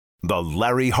The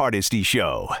Larry Hardesty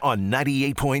Show on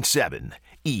 98.7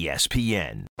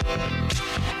 ESPN.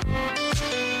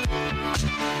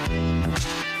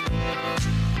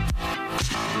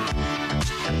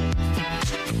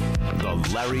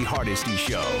 The Larry Hardesty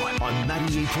Show on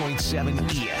 98.7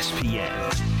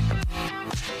 ESPN.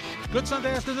 Good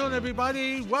Sunday afternoon,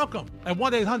 everybody. Welcome at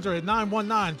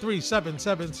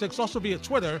 1-800-919-3776. Also via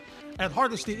Twitter at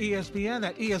Hardesty ESPN,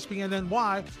 at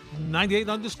ESPNNY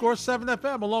 98_7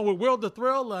 FM, along with Will the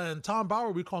Thrill and Tom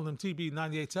Bauer. We call him TB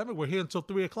 98.7. We're here until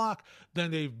 3 o'clock.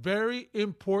 Then a very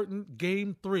important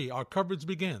Game 3. Our coverage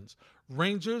begins.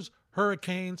 Rangers,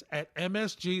 Hurricanes at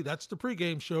MSG. That's the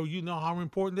pregame show. You know how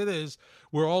important it is.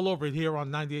 We're all over it here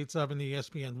on 98.7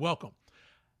 ESPN. Welcome.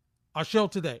 Our show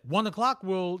today, 1 o'clock,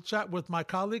 we'll chat with my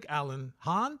colleague,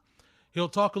 Hahn. He'll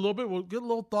talk a little bit. We'll get a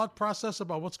little thought process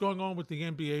about what's going on with the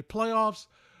NBA playoffs,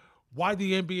 why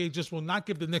the NBA just will not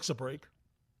give the Knicks a break.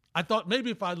 I thought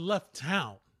maybe if I left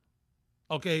town,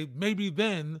 okay, maybe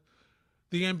then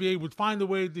the NBA would find a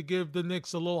way to give the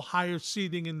Knicks a little higher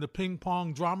seeding in the ping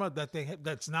pong drama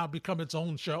that's now become its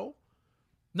own show.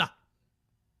 Nah,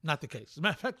 not the case. As a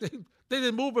matter of fact, they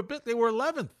didn't move a bit. They were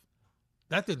 11th.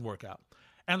 That didn't work out.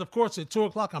 And, of course, at 2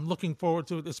 o'clock, I'm looking forward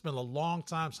to it. It's been a long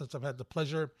time since I've had the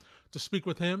pleasure to speak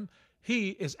with him.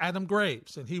 He is Adam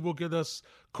Graves, and he will get us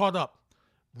caught up,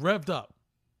 revved up,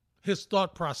 his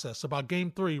thought process about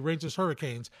Game 3,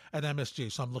 Rangers-Hurricanes at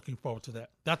MSG. So I'm looking forward to that.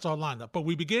 That's our lineup. But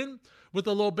we begin with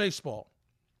a little baseball.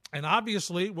 And,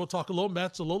 obviously, we'll talk a little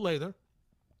Mets a little later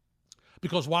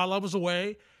because while I was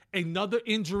away, another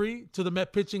injury to the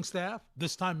Met pitching staff,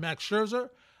 this time Max Scherzer.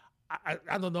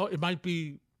 I don't know, it might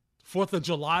be 4th of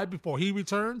July before he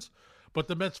returns, but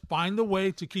the Mets find a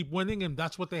way to keep winning, and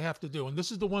that's what they have to do. And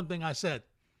this is the one thing I said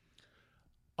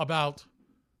about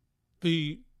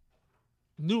the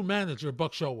new manager,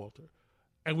 Buck Showalter,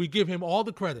 and we give him all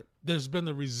the credit. There's been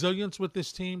a resilience with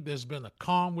this team. There's been a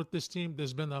calm with this team.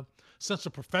 There's been a sense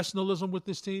of professionalism with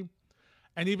this team.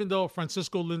 And even though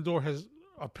Francisco Lindor has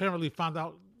apparently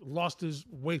lost his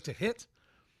way to hit,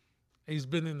 he's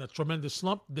been in a tremendous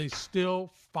slump. They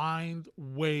still find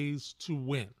ways to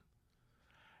win.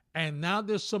 And now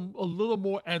there's a little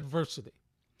more adversity.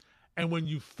 And when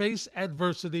you face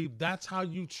adversity, that's how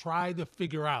you try to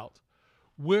figure out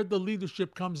where the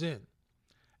leadership comes in.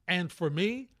 And for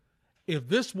me, if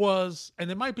this was, and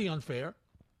it might be unfair,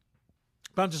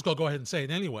 but I'm just going to go ahead and say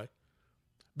it anyway,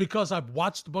 because I've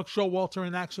watched Buck Showalter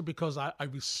in action, because I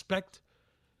respect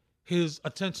his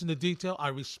attention to detail. I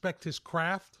respect his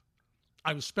craft.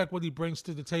 I respect what he brings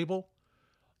to the table.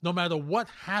 No matter what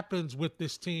happens with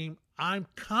this team, I'm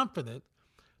confident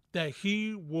that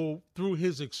he will, through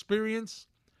his experience,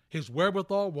 his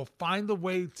wherewithal, will find a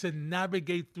way to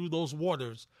navigate through those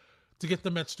waters to get the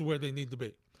Mets to where they need to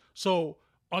be. So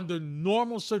under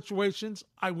normal situations,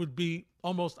 I would be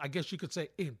almost, I guess you could say,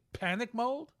 in panic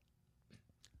mode.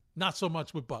 Not so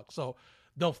much with Buck. So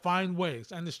they'll find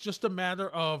ways. And it's just a matter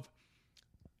of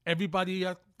everybody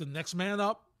at the next man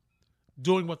up,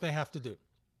 doing what they have to do.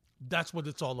 That's what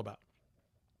it's all about.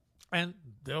 And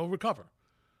they'll recover.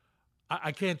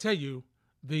 I can't tell you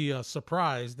the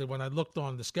surprise that when I looked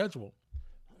on the schedule,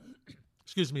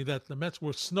 that the Mets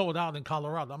were snowed out in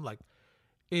Colorado. I'm like,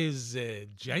 is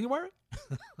it January?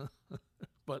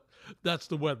 But that's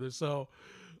the weather. So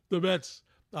the Mets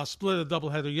split a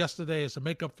doubleheader yesterday as a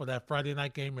makeup for that Friday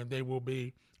night game, and they will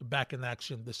be back in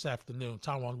action this afternoon.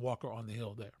 Taijuan Walker on the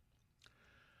hill there.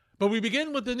 But we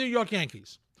begin with the New York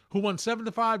Yankees, who won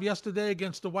 7-5 yesterday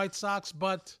against the White Sox.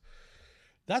 But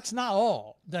that's not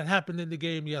all that happened in the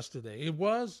game yesterday. It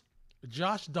was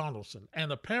Josh Donaldson.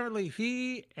 And apparently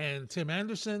he and Tim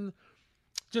Anderson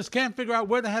just can't figure out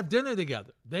where to have dinner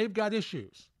together. They've got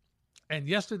issues. And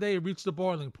yesterday it reached the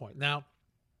boiling point. Now,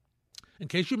 in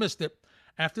case you missed it,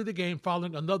 after the game,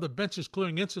 following another benches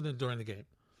clearing incident during the game,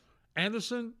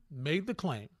 Anderson made the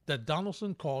claim that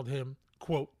Donaldson called him,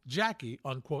 quote, Jackie,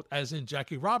 unquote, as in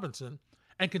Jackie Robinson,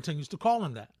 and continues to call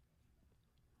him that.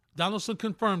 Donaldson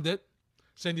confirmed it,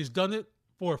 saying he's done it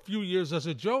for a few years as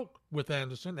a joke with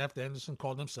Anderson after Anderson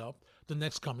called himself the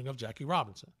next coming of Jackie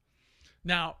Robinson.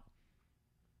 Now,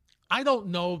 I don't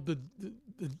know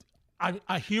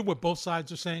I hear what both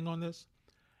sides are saying on this,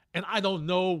 and I don't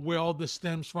know where all this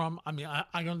stems from. I mean,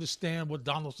 I understand what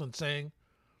Donaldson's saying,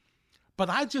 but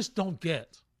I just don't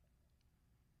get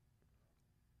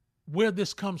where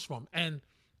this comes from. And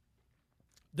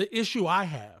the issue I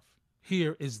have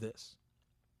here is this.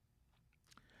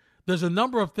 There's a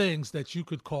number of things that you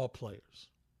could call players,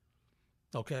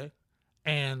 okay?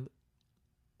 And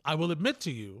I will admit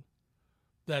to you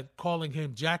that calling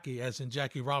him Jackie, as in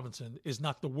Jackie Robinson, is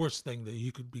not the worst thing that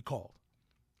he could be called.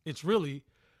 It's really,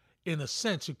 in a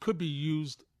sense, it could be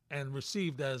used and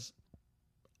received as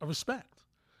a respect,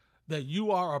 that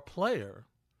you are a player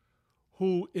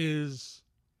who is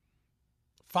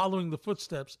following the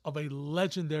footsteps of a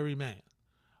legendary man,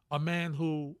 a man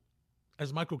who,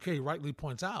 as Michael Kay rightly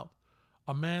points out,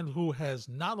 a man who has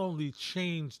not only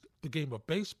changed the game of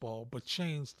baseball, but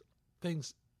changed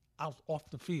things out off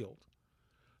the field.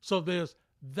 So there's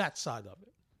that side of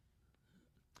it.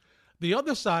 The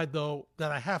other side, though,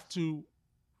 that I have to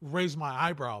raise my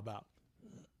eyebrow about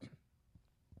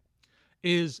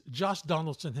is Josh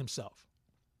Donaldson himself.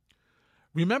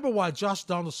 Remember why Josh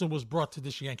Donaldson was brought to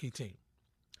this Yankee team.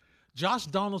 Josh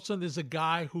Donaldson is a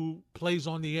guy who plays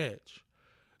on the edge.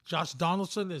 Josh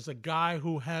Donaldson is a guy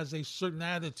who has a certain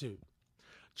attitude.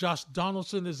 Josh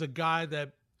Donaldson is a guy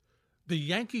that the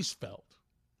Yankees felt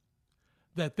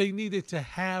that they needed to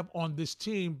have on this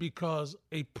team because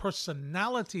a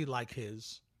personality like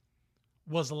his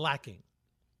was lacking.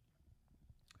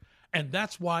 And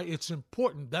that's why it's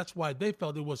important. That's why they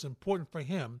felt it was important for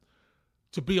him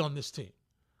to be on this team.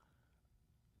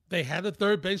 They had a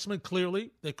third baseman,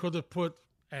 clearly. They could have put,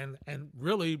 and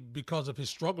really because of his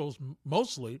struggles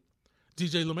mostly,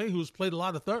 DJ LeMay, who's played a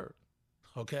lot of third.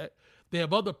 Okay? They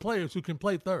have other players who can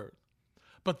play third.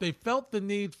 But they felt the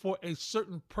need for a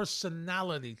certain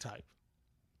personality type.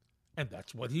 And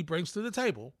that's what he brings to the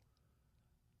table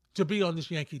to be on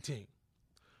this Yankee team.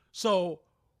 So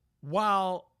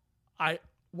while I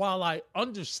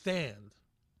understand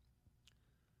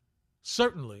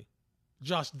certainly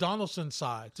Josh Donaldson's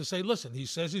side to say, listen, he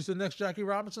says he's the next Jackie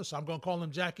Robinson, so I'm going to call him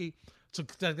Jackie, so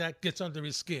that gets under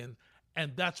his skin.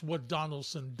 And that's what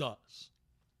Donaldson does.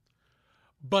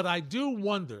 But I do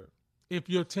wonder, if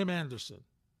you're Tim Anderson,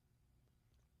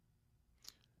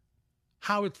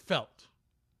 how it felt.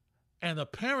 And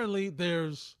apparently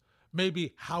there's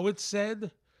maybe how it's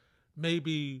said,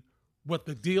 maybe what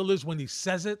the deal is when he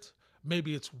says it,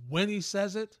 maybe it's when he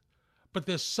says it, but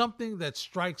there's something that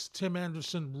strikes Tim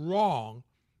Anderson wrong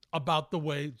about the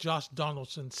way Josh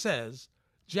Donaldson says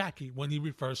Jackie when he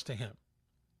refers to him.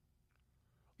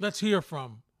 Let's hear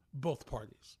from both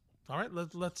parties. All right,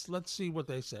 let's see what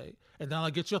they say, and then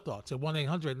I'll get your thoughts at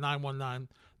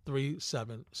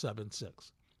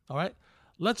 1-800-919-3776. All right,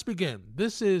 let's begin.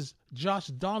 This is Josh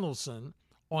Donaldson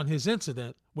on his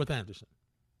incident with Anderson.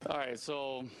 All right,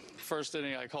 so first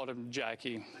inning I called him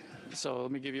Jackie. So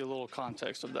let me give you a little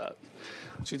context of that.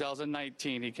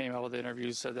 2019, he came out with an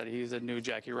interview, said that he's the new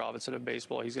Jackie Robinson of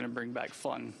baseball. He's going to bring back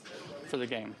fun for the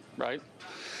game, right?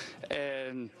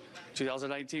 And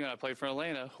 2019, when I played for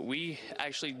Atlanta, we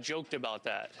actually joked about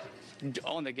that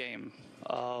on the game.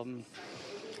 I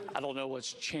don't know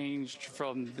what's changed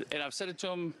from, and I've said it to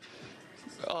him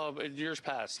in years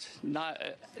past, not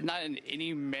in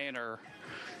any manner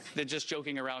than just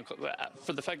joking around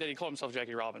for the fact that he called himself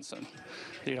Jackie Robinson,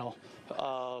 you know.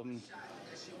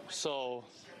 So,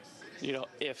 you know,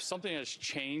 if something has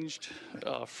changed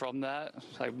from that,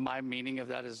 like my meaning of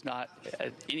that is not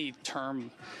at any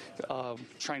term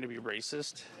trying to be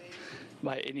racist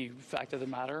by any fact of the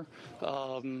matter.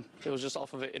 It was just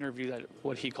off of an interview that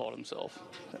what he called himself.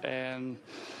 And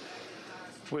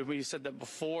when we said that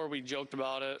before, we joked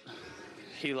about it,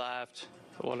 he laughed,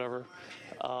 whatever.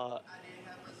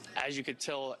 As you could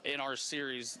tell in our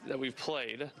series that we've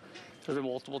played, there's been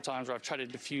multiple times where I've tried to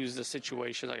diffuse the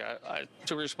situation. Like I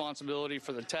took responsibility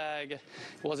for the tag,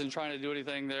 wasn't trying to do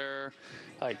anything there.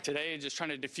 Like today, just trying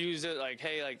to diffuse it. Like,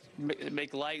 hey, like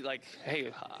make light. Like,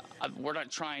 hey, we're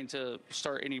not trying to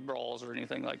start any brawls or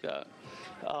anything like that.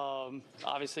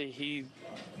 Obviously, he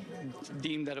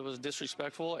deemed that it was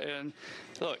disrespectful. And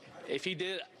look, if he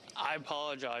did, I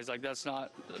apologize. Like, that's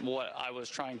not what I was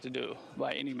trying to do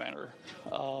by any manner.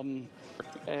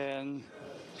 And,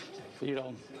 you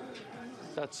know,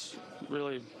 that's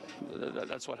really,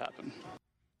 that's what happened.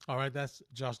 All right, that's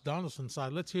Josh Donaldson's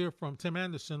side. Let's hear from Tim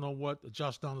Anderson on what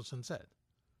Josh Donaldson said.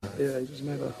 Yeah, he just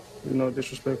made a,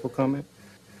 disrespectful comment.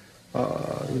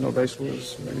 Basically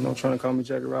was, trying to call me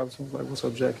Jackie Robinson. Like, what's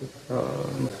up, Jackie? I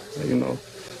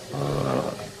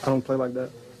don't play like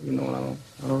that. I don't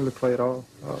really play at all.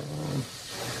 I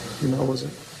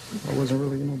wasn't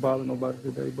really, bothering nobody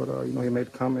today. But he made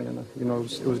a comment, and it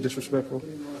was disrespectful,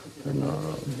 and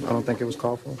I don't think it was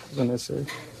called for. It was unnecessary.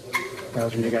 That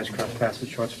was when you guys crossed past the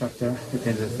shortstop there at the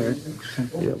end of the third.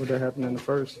 Yeah, but that happened in the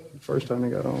first time he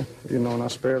got on. And I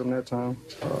spared him that time,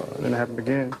 and then it happened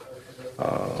again. It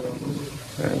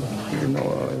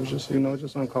was just,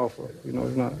 just uncalled for.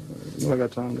 It's not, I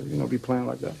got time to, be playing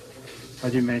like that. How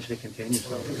did you manage to contain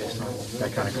yourself based on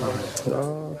that kind of comment?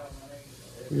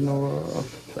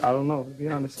 I don't know, to be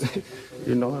honest. I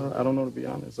don't know, to be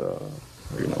honest.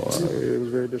 It was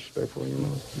very disrespectful. You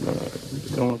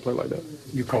just don't want to play like that.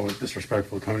 You call it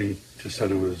disrespectful. Tony just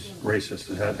said it was racist.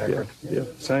 Is that accurate? Yeah.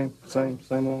 Same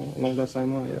along that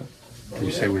same line. Yeah. Can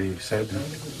you say what he said?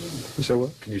 You said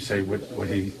what? Can you say what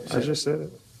he said? I just said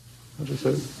it.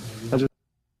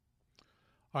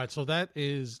 All right, so that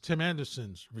is Tim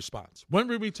Anderson's response. When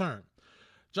we return,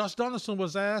 Josh Donaldson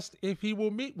was asked if he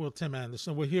will meet with Tim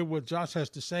Anderson. We'll hear what Josh has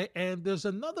to say, and there's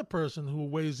another person who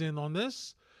weighs in on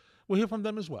this. We'll hear from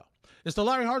them as well. It's the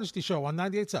Larry Hardesty Show on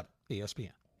 98.7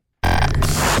 ESPN.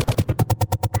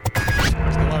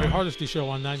 It's the Larry Hardesty Show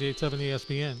on 98.7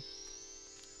 ESPN.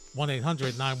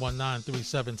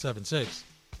 1-800-919-3776.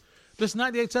 This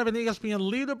 98.7 ESPN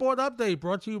leaderboard update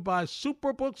brought to you by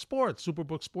Superbook Sports.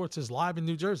 Superbook Sports is live in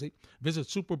New Jersey. Visit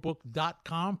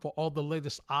superbook.com for all the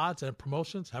latest odds and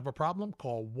promotions. Have a problem?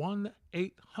 Call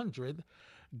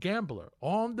 1-800-GAMBLER.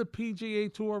 On the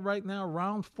PGA Tour right now,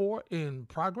 round 4 in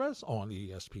progress on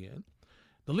ESPN.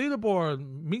 The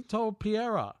leaderboard, Mito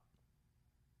Pereira,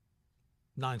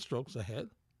 9 strokes ahead.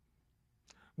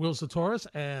 Will Zalatoris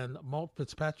and Malt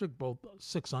Fitzpatrick, both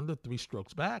 6 under, 3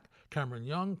 strokes back. Cameron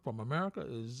Young from America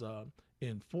is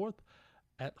in 4th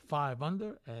at 5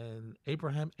 under. And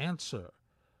Abraham Answer,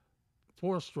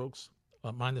 4 strokes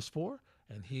 -4,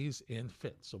 and he's in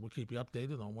 5th. So we'll keep you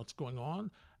updated on what's going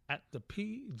on at the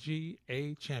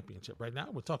PGA Championship. Right now,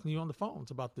 we're talking to you on the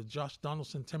phones about the Josh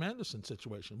Donaldson, Tim Anderson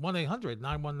situation.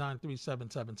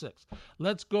 1-800-919-3776.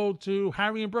 Let's go to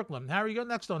Harry in Brooklyn. Harry, you're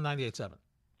next on 98.7.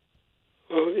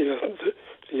 Well, the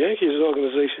Yankees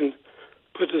organization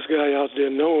put this guy out there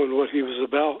knowing what he was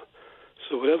about.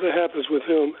 So whatever happens with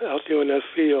him out there on that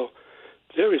field,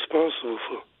 they're responsible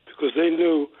for, because they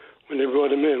knew when they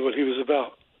brought him in what he was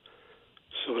about.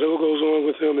 So whatever goes on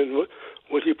with him and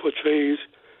what he portrays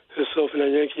himself in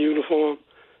that Yankee uniform,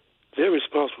 they're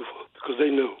responsible for, because they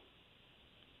knew.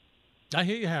 I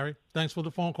hear you, Harry. Thanks for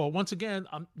the phone call. Once again,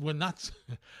 we're not,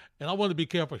 and I want to be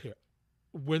careful here.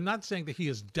 We're not saying that he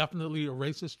is definitely a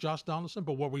racist, Josh Donaldson,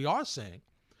 but what we are saying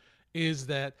is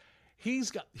that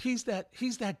he's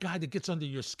that guy that gets under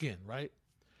your skin, right?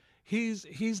 He's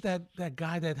that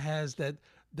guy that has that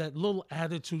little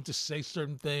attitude to say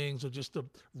certain things or just to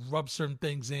rub certain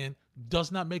things in.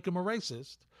 Does not make him a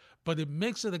racist, but it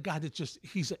makes it a guy that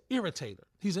he's an irritator.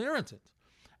 He's an irritant.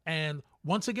 And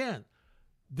once again,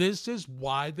 this is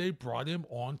why they brought him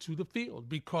onto the field,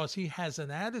 because he has an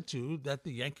attitude that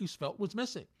the Yankees felt was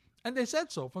missing. And they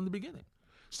said so from the beginning.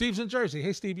 Steve's in Jersey.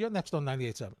 Hey, Steve, you're next on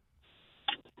 98.7.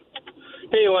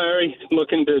 Hey, Larry.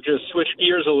 Looking to just switch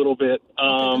gears a little bit.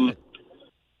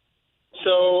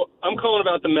 So I'm calling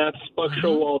about the Mets, Buck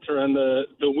Showalter, and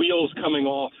the wheels coming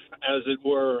off, as it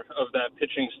were, of that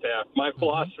pitching staff. My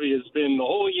philosophy has been the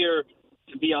whole year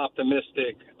to be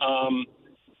optimistic.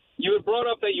 You had brought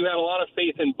up that you had a lot of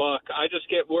faith in Buck. I just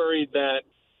get worried that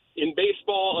in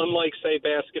baseball, unlike, say,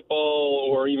 basketball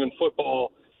or even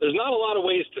football, there's not a lot of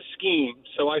ways to scheme.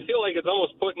 So I feel like it's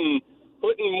almost putting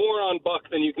more on Buck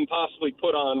than you can possibly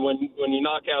put on when you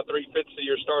knock out 3/5 of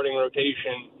your starting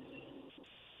rotation.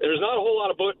 There's not a whole lot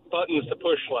of buttons to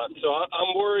push left. So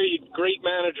I'm worried, great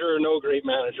manager or no great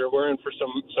manager, we're in for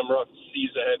some rough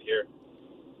seas ahead here.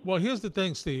 Well, here's the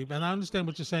thing, Steve, and I understand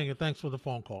what you're saying, and thanks for the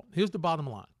phone call. Here's the bottom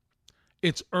line.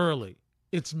 It's early.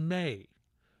 It's May.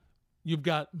 You've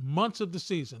got months of the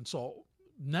season. So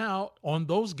now on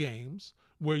those games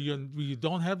where you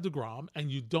don't have DeGrom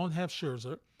and you don't have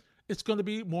Scherzer, it's going to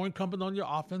be more incumbent on your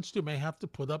offense to may have to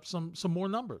put up some more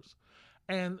numbers.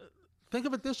 And think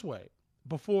of it this way.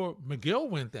 Before McGill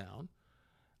went down,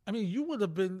 I mean, you would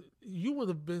have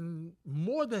been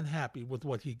more than happy with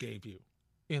what he gave you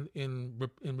in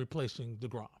replacing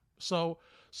DeGrom. So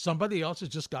somebody else has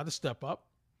just got to step up.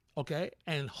 Okay,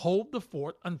 and hold the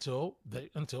fort until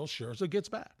Scherzer gets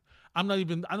back. I don't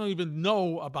even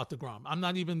know about DeGrom. I'm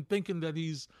not even thinking that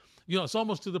he's, it's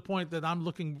almost to the point that I'm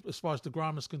looking as far as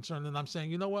DeGrom is concerned, and I'm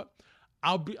saying, you know what,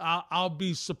 I'll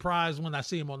be surprised when I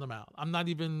see him on the mound. I'm not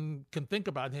even can think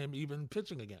about him even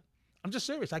pitching again. I'm just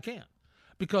serious. I can't,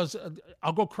 because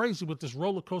I'll go crazy with this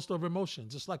roller coaster of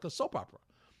emotions. It's like a soap opera.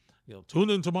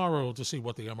 Tune in tomorrow to see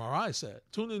what the MRI said.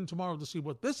 Tune in tomorrow to see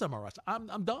what this MRI said.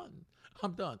 I'm done.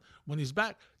 I'm done. When he's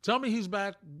back, tell me he's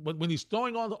back. When he's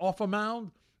throwing off a mound,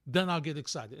 then I'll get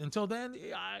excited. Until then,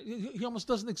 he almost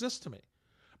doesn't exist to me.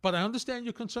 But I understand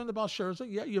you're concerned about Scherzer.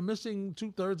 Yeah, you're missing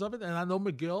 2/3 of it. And I know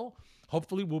McGill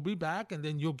hopefully will be back, and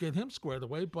then you'll get him squared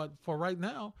away. But for right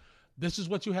now, this is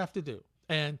what you have to do.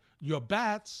 And your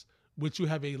bats, which you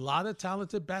have a lot of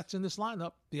talented bats in this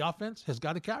lineup, the offense has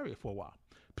got to carry it for a while.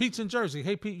 Pete's in Jersey.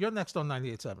 Hey, Pete, you're next on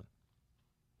 98.7.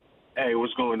 Hey,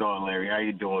 what's going on, Larry? How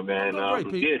you doing, man?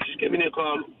 Great, Pete. Yeah, just give me a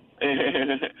call.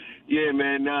 Yeah,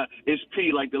 man. It's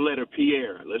P, like the letter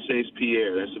Pierre. Let's say it's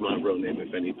Pierre. That's my real name,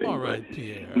 if anything. All right,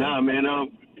 Pierre. Nah, man.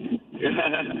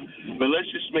 But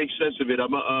let's just make sense of it.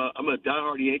 I'm a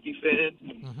diehard Yankee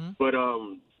fan, but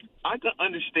I can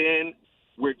understand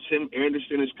where Tim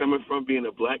Anderson is coming from, being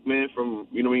a black man from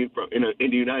in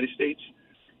the United States.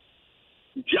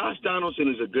 Josh Donaldson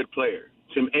is a good player.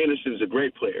 Tim Anderson is a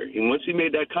great player, and once he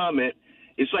made that comment,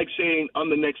 it's like saying I'm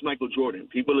the next Michael Jordan.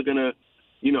 People are gonna.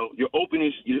 You're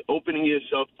opening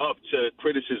yourself up to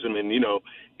criticism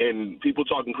and people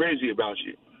talking crazy about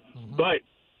you. But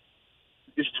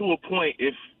it's to a point.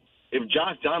 If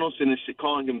Josh Donaldson is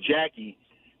calling him Jackie,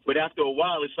 but after a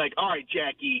while it's like, all right,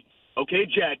 Jackie, okay,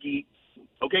 Jackie,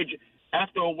 okay.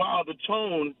 After a while, the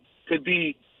tone could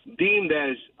be deemed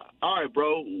as, all right,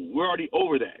 bro, we're already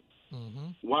over that.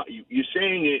 Why you're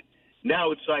saying it now?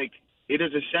 It's like it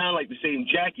doesn't sound like the same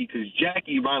Jackie because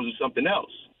Jackie rhymes with something else.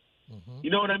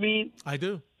 You know what I mean? I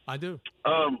do.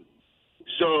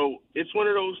 So it's one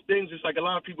of those things. It's like a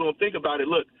lot of people don't think about it.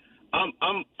 Look, I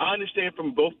understand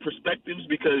from both perspectives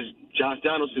because Josh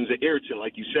Donaldson's an irritant,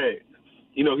 like you said.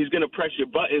 He's going to press your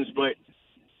buttons. But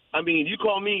I mean, you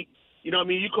call me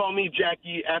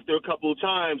Jackie after a couple of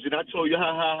times, and I told you,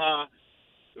 ha ha ha,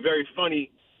 very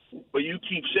funny. But you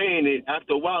keep saying it.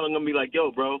 After a while, I'm going to be like,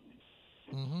 yo, bro,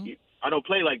 I don't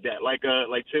play like that. Like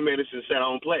Tim Anderson said, I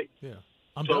don't play. Yeah.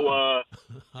 I don't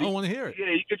want to hear it.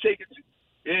 Yeah, you could take it.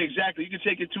 Yeah, exactly. You can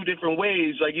take it two different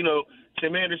ways. Like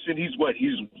Tim Anderson, he's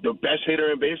the best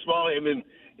hitter in baseball. I'm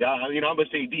gonna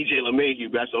say DJ LeMahieu,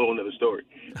 but that's a whole other story.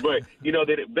 But they're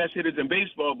the best hitters in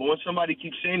baseball. But when somebody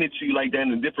keeps saying it to you like that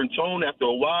in a different tone, after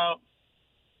a while,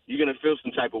 you're gonna feel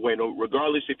some type of way. No,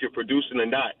 regardless if you're producing or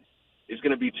not, it's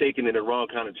gonna be taken in the wrong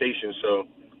connotation. So.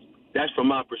 That's from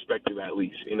my perspective, at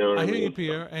least. I hear you,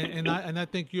 Pierre, and I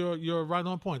think you're right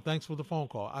on point. Thanks for the phone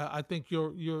call. I think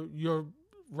you're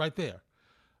right there,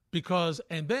 because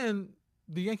then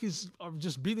the Yankees are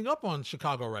just beating up on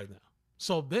Chicago right now.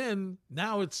 So then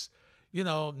now it's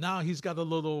now he's got a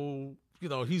little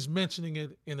he's mentioning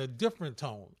it in a different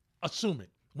tone, assuming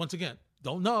once again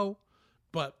don't know,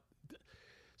 but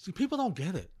see people don't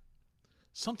get it.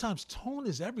 Sometimes tone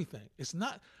is everything. It's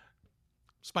not.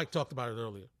 Spike talked about it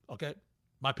earlier, okay?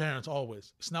 My parents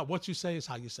always, it's not what you say, it's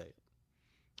how you say it,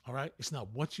 all right? It's not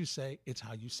what you say, it's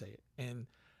how you say it. And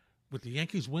with the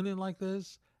Yankees winning like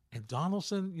this, and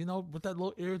Donaldson, with that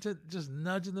little irritant, just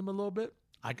nudging them a little bit,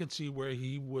 I could see where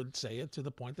he would say it to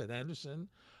the point that Anderson,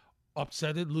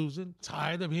 upset at losing,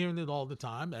 tired of hearing it all the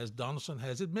time, as Donaldson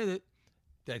has admitted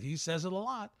that he says it a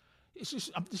lot.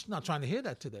 I'm just not trying to hear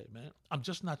that today, man. I'm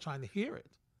just not trying to hear it.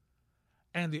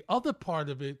 And the other part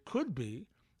of it could be,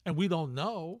 and we don't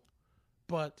know,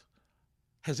 but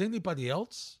has anybody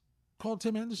else called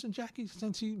Tim Anderson Jackie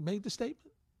since he made the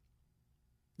statement?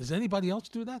 Does anybody else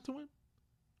do that to him?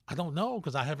 I don't know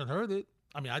because I haven't heard it.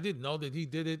 I mean, I didn't know that he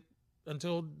did it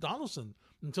until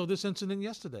this incident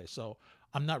yesterday. So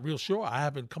I'm not real sure. I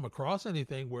haven't come across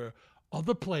anything where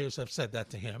other players have said that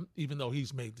to him, even though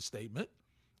he's made the statement,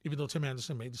 even though Tim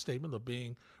Anderson made the statement of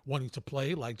wanting to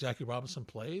play like Jackie Robinson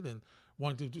played and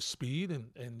wanting to do speed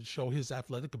and show his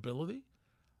athletic ability.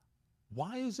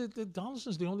 Why is it that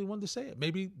Donaldson's the only one to say it?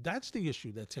 Maybe that's the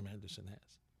issue that Tim Anderson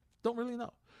has. Don't really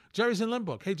know. Jerry's in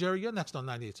Limbrook. Hey, Jerry, you're next on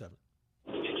 98.7.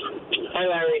 Hi,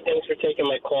 Larry. Thanks for taking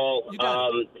my call.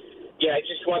 I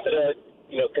just wanted to,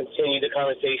 continue the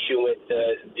conversation with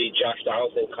the Josh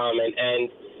Donaldson comment. And,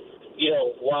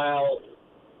 while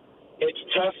it's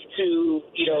tough to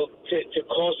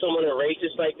call someone a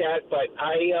racist like that, but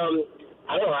I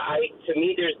don't know. To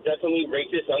me, there's definitely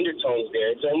racist undertones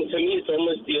there. To me, it's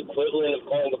almost the equivalent of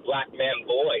calling a black man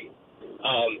boy.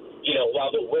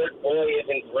 While the word boy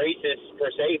isn't racist per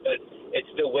se, but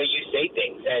it's the way you say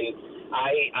things. And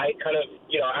I kind of,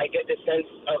 I get the sense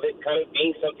of it kind of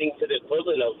being something to the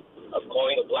equivalent of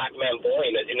calling a black man boy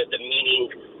in a demeaning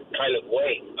kind of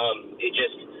way.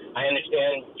 I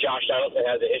understand Josh Donaldson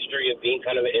has a history of being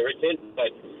kind of an irritant,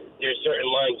 but there's certain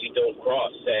lines you don't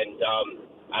cross. And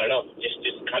I don't know,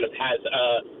 just kind of has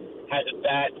a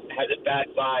bad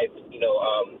vibe,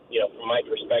 from my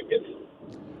perspective.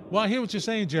 Well, I hear what you're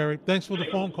saying, Jerry. Thanks for the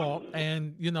phone call.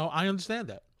 And, I understand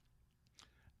that.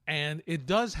 And it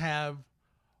does have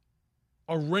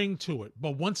a ring to it.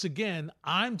 But once again,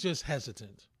 I'm just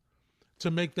hesitant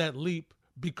to make that leap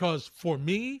because for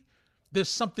me, there's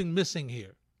something missing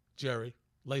here, Jerry,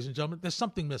 ladies and gentlemen. There's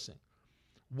something missing.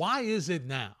 Why is it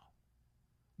now?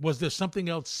 Was there something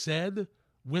else said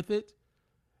with it?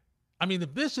 I mean,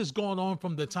 if this has gone on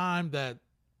from the time that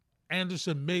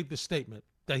Anderson made the statement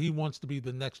that he wants to be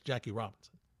the next Jackie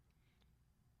Robinson,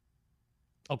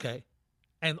 okay,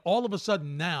 And all of a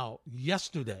sudden now,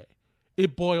 yesterday,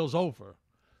 it boils over.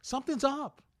 Something's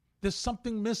up. There's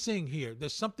something missing here.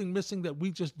 There's something missing that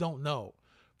we just don't know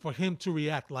for him to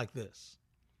react like this.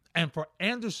 And for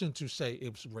Anderson to say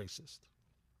it was racist.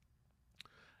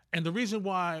 And the reason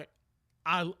why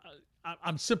I'm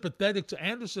sympathetic to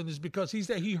Anderson is because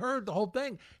he heard the whole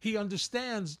thing. He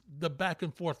understands the back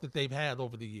and forth that they've had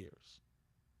over the years.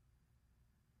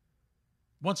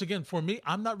 Once again, for me,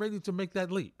 I'm not ready to make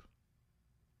that leap.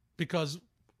 Because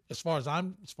as far as I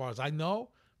know,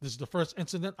 this is the first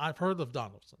incident I've heard of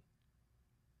Donaldson.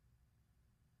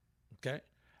 Okay?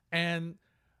 And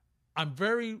I'm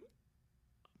very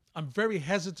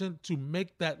hesitant to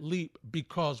make that leap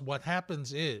because what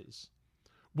happens is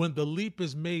when the leap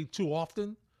is made too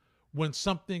often, when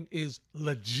something is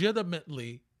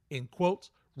legitimately, in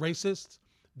quotes, racist,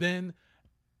 then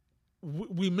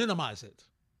we minimize it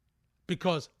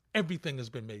because everything has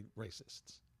been made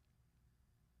racist.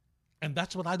 And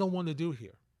that's what I don't want to do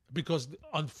here because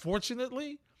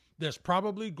unfortunately, there's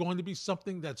probably going to be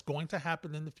something that's going to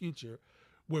happen in the future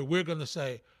where we're going to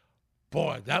say,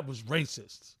 boy, that was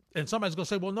racist. And somebody's going to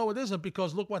say, well, no, it isn't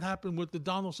because look what happened with the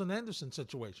Donaldson-Anderson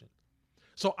situation.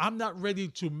 So I'm not ready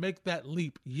to make that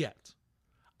leap yet.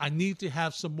 I need to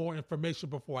have some more information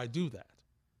before I do that.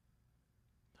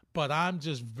 But I'm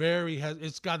just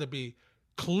it's got to be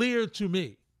clear to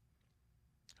me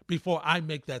before I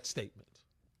make that statement.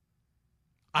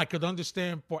 I could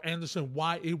understand for Anderson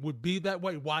why it would be that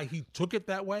way, why he took it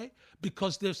that way,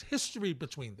 because there's history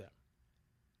between them.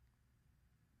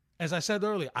 As I said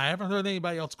earlier, I haven't heard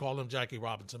anybody else call him Jackie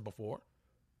Robinson before.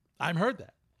 I haven't heard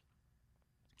that.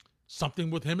 Something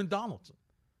with him and Donaldson.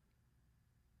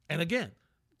 And again,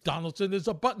 Donaldson is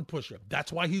a button pusher.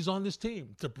 That's why he's on this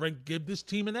team, to give this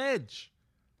team an edge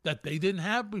that they didn't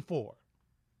have before.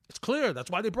 It's clear. That's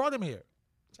why they brought him here.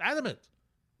 It's adamant.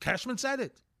 Cashman said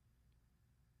it.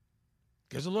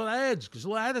 Gives a little edge, gives a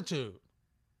little attitude.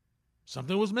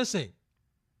 Something was missing.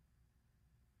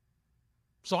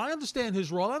 So I understand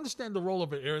his role. I understand the role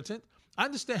of an irritant. I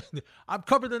understand. I've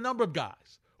covered a number of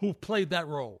guys who've played that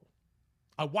role.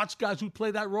 I watched guys who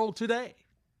play that role today,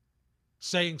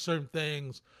 saying certain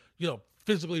things,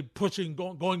 physically pushing,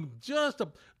 going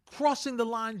crossing the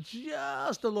line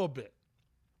just a little bit.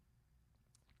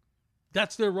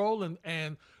 That's their role,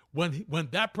 and when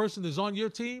that person is on your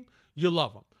team, you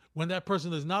love them. When that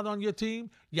person is not on your team,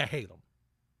 you hate them.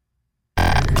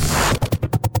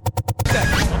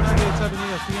 987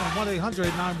 ESPN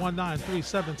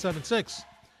 1-800-919-3776.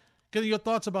 Getting your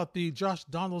thoughts about the Josh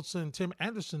Donaldson, Tim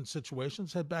Anderson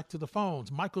situations. Head back to the phones.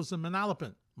 Michael's in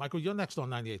Manalapan. Michael, you're next on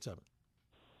 98.7.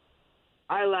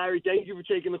 Hi, Larry. Thank you for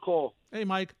taking the call. Hey,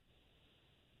 Mike.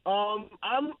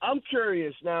 I'm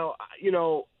curious now.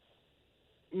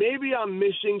 Maybe I'm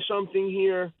missing something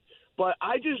here, but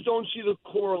I just don't see the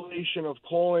correlation of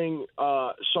calling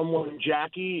someone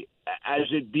Jackie as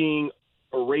it being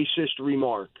a racist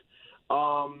remark.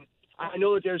 I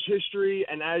know that there's history,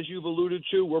 and as you've alluded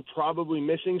to, we're probably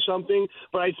missing something,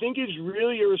 but I think it's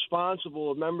really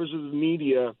irresponsible of members of the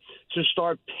media to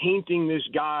start painting this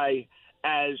guy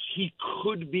as he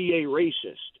could be a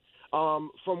racist.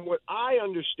 From what I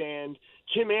understand,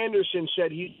 Tim Anderson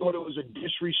said he thought it was a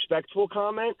disrespectful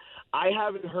comment. I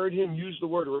haven't heard him use the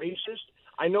word racist.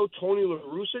 I know Tony La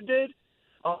Russa did.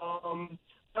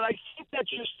 But I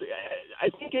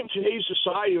think in today's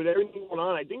society with everything going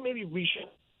on, I think maybe we should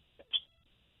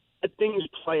let things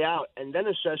play out and then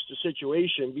assess the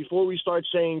situation before we start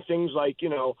saying things like,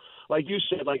 like you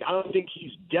said, like, I don't think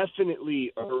he's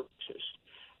definitely a racist.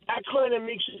 That kind of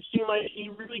makes it seem like he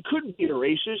really could be a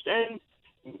racist. And,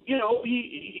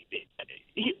 he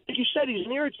like you said, he's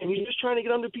an irritant. He's just trying to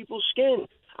get under people's skin.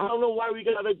 I don't know why we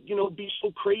gotta, be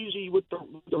so crazy with the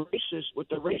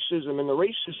racism and the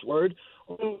racist word.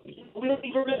 We don't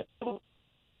even.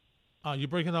 You're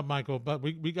breaking up, Michael, but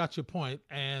we got your point,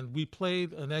 and we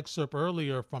played an excerpt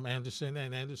earlier from Anderson,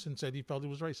 and Anderson said he felt it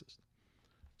was racist.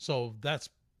 So that's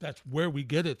where we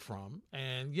get it from.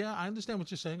 And yeah, I understand what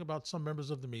you're saying about some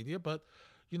members of the media, but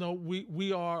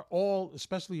we are all,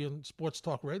 especially in sports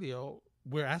talk radio,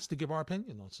 we're asked to give our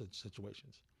opinion on such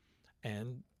situations,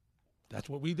 and that's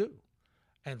what we do.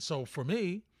 And so for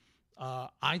me,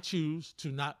 I choose to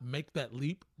not make that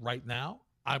leap right now.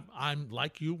 I'm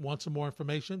like you, want some more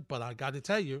information, but I got to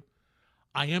tell you,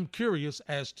 I am curious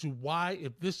as to why,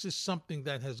 if this is something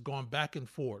that has gone back and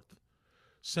forth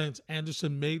since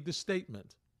Anderson made the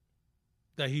statement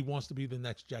that he wants to be the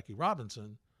next Jackie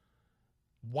Robinson,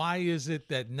 why is it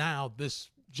that now this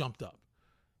jumped up?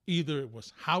 Either it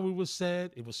was how it was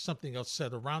said, it was something else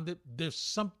said around it. There's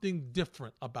something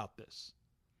different about this.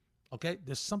 Okay?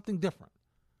 There's something different.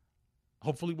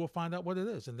 Hopefully we'll find out what it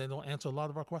is, and then they'll answer a lot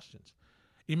of our questions.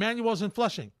 Emmanuel's in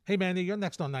Flushing. Hey, Manny, you're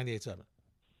next on 98.7.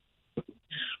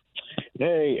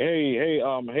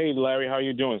 Hey, Larry, how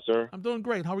you doing, sir? I'm doing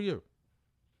great. How are you?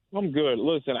 I'm good.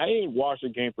 Listen, I didn't watch the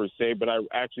game per se, but I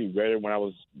actually read it when I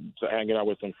was hanging out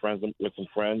with some friends,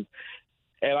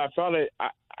 and I found it.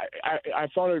 I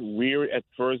found it weird at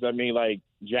first. I mean, like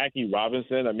Jackie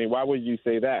Robinson. I mean, why would you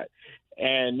say that?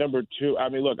 And number two, I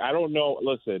mean, look, I don't know.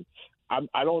 Listen,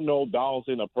 I don't know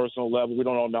Donaldson on a personal level. We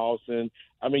don't know Donaldson.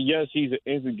 I mean, yes, he's an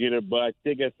instigator, but I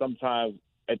think that sometimes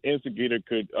an instigator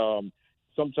could,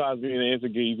 sometimes being an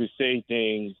instigator, you could say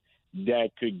things that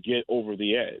could get over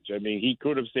the edge. I mean, he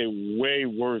could have said way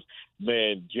worse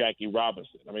than Jackie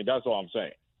Robinson. I mean, that's all I'm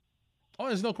saying. Oh,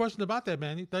 there's no question about that,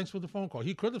 Manny. Thanks for the phone call.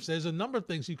 He could have said, there's a number of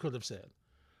things he could have said.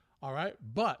 All right.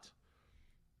 But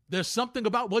there's something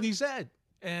about what he said.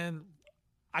 And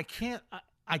I can't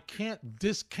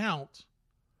discount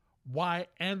why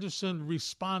Anderson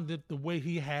responded the way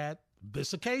he had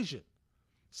this occasion.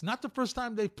 It's not the first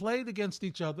time they've played against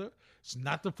each other. It's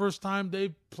not the first time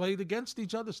they've played against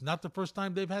each other. It's not the first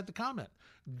time they've had the comment.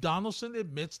 Donaldson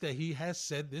admits that he has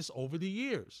said this over the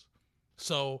years.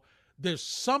 So there's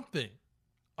something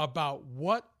about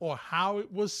what or how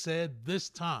it was said this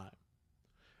time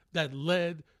that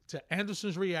led to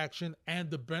Anderson's reaction and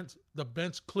the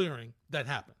bench clearing that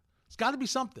happened. It's got to be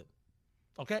something,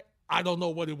 okay? I don't know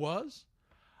what it was.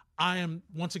 I am,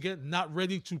 once again, not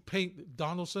ready to paint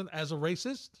Donaldson as a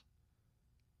racist.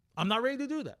 I'm not ready to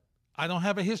do that. I don't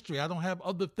have a history. I don't have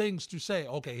other things to say.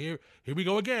 Okay, here we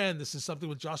go again. This is something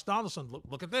with Josh Donaldson.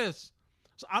 Look at this.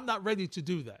 So I'm not ready to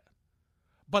do that.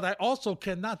 But I also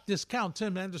cannot discount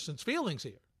Tim Anderson's feelings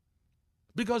here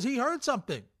because he heard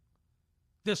something.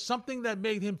 There's something that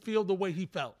made him feel the way he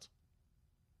felt.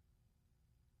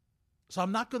 So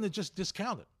I'm not going to just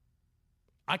discount it.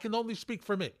 I can only speak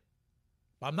for me.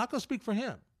 I'm not going to speak for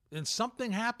him. And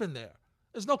something happened there.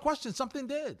 There's no question. Something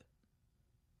did.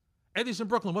 Eddie's in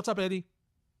Brooklyn. What's up, Eddie?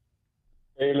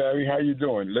 Hey, Larry. How you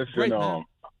doing? Listen, great, man.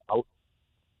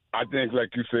 I think,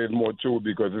 like you said, more too,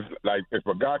 because it's like if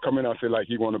a guy come in and say like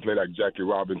he want to play like Jackie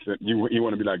Robinson, he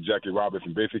want to be like Jackie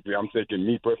Robinson. Basically, I'm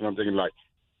thinking like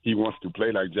he wants to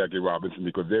play like Jackie Robinson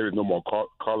because there is no more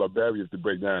color barriers to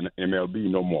break down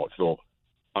MLB no more. So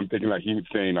I'm thinking like he's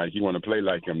saying like he want to play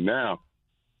like him now.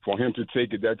 For him to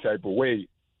take it that type of way,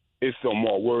 it's some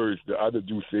more words the other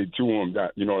dude said to him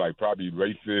that, you know, like probably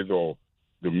racist or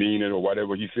demeaning or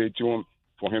whatever he said to him,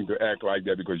 for him to act like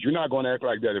that, because you're not going to act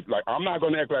like that. If like I'm not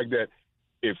going to act like that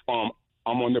if I'm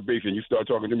on the base and you start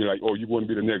talking to me like, oh, you wouldn't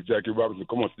be the next Jackie Robinson,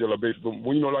 come on, steal a base.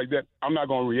 When you know like that, I'm not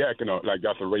going to react like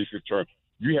that's a racist term.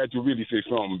 You had to really say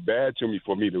something bad to me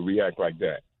for me to react like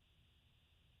that.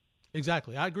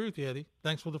 Exactly. I agree with you, Eddie.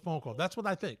 Thanks for the phone call. That's what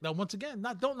I think. Now, once again,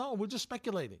 don't know. We're just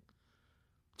speculating.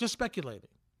 Just speculating.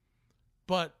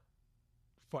 But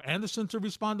for Anderson to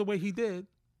respond the way he did,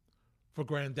 for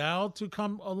Grandal to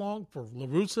come along, for La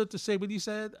Russa to say what he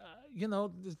said,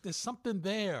 there's something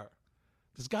there.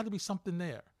 There's got to be something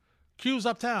there. Q's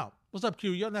uptown. What's up,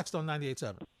 Q? You're next on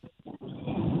 98.7.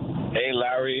 Hey,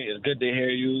 Larry. It's good to hear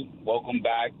you. Welcome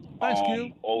back. Thanks,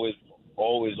 Q. Always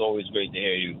great to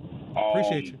hear you.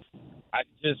 Appreciate you. I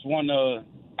just want to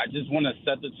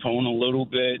set the tone a little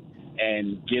bit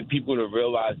and get people to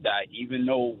realize that even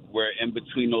though we're in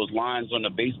between those lines on the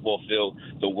baseball field,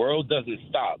 the world doesn't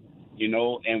stop,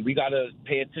 and we got to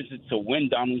pay attention to when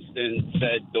Donaldson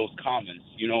said those comments.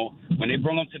 When they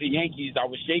brought him to the Yankees, I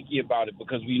was shaky about it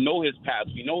because we know his past,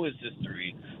 we know his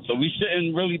history. So we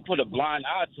shouldn't really put a blind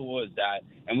eye towards that.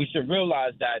 And we should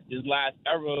realize that this last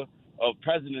era of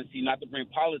presidency, not to bring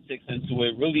politics into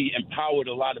it, really empowered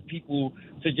a lot of people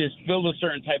to just feel a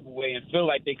certain type of way and feel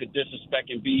like they could disrespect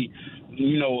and be,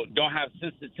 don't have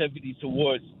sensitivity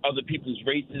towards other people's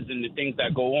races and the things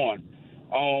that go on.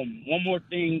 One more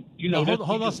thing,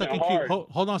 hold on a second, Q.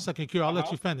 Hold on a second, Q. I'll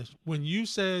let you finish. When you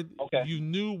said you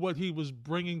knew what he was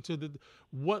bringing to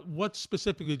what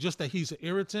specifically? Just that he's an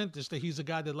irritant, just that he's a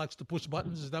guy that likes to push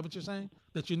buttons. Is that what you're saying?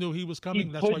 That you knew he was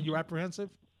coming? That's why you're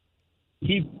apprehensive?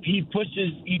 He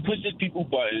pushes people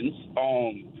buttons.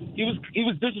 He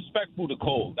was disrespectful to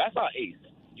Cole. That's our ace.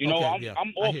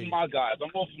 I'm all for my guys. I'm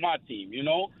all for my team.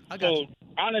 So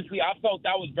honestly, I felt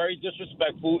that was very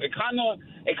disrespectful. It kind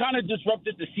of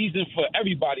disrupted the season for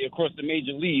everybody across the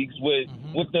major leagues with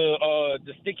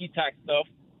the sticky tack stuff,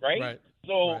 right?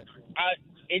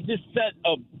 It just set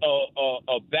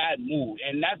a bad mood,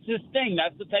 and that's his thing.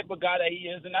 That's the type of guy that he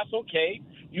is, and that's okay.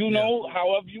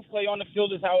 However you play on the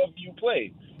field is however you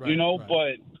play. But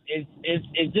it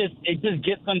just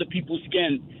gets under people's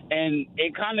skin, and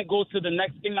it kind of goes to the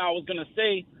next thing I was gonna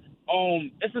say.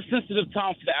 it's a sensitive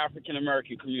time for the African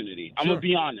American community. I'm Sure. gonna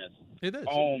be honest. It is.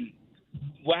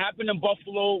 What happened in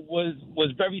Buffalo was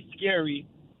very scary,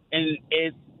 and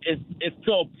it's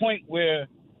to a point where,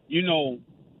 you know,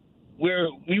 where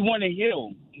we want to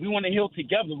heal. We want to heal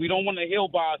together. We don't want to heal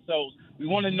by ourselves. We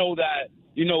want to know that,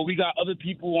 you know, we got other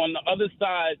people on the other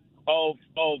side of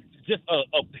just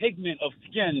a pigment of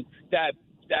skin that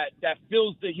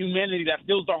feels the humanity, that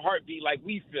feels the heartbeat like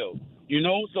we feel. You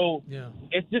know, so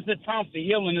it's just a time for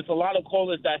healing. There's a lot of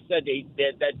callers that said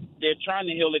that they're trying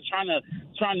to heal. They're trying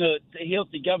to heal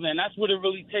together, and that's what it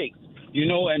really takes. You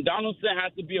know, and Donaldson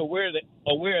has to be aware of that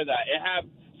and have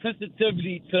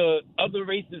sensitivity to other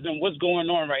races and what's going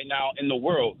on right now in the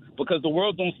world, because the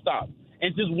world don't stop.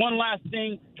 And just one last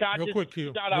thing, can I just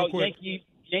shout out Yankees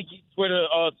Twitter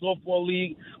softball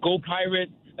league, go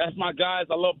Pirates. That's my guys.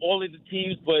 I love all of the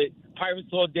teams, but Pirates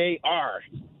all day are.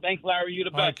 Thanks, Larry. You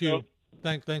the best. Q.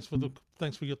 Thanks for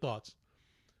your thoughts.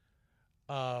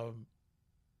 In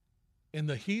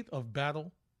the heat of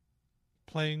battle,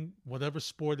 playing whatever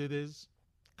sport it is,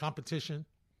 competition,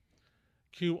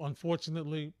 Q,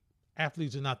 unfortunately,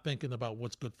 athletes are not thinking about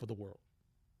what's good for the world.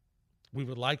 We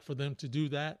would like for them to do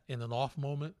that in an off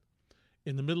moment,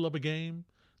 in the middle of a game,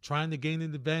 trying to gain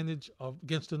an advantage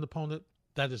against an opponent.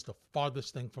 That is the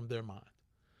farthest thing from their mind.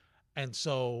 And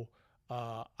so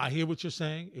I hear what you're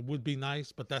saying. It would be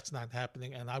nice, but that's not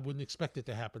happening, and I wouldn't expect it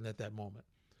to happen at that moment.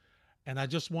 And I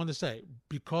just want to say,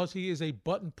 because he is a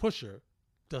button pusher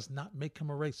does not make him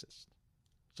a racist.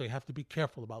 So you have to be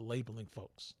careful about labeling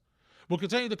folks. We'll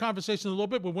continue the conversation a little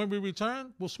bit, but when we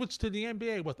return, we'll switch to the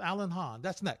NBA with Alan Hahn.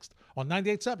 That's next on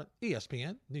 98.7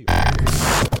 ESPN New York.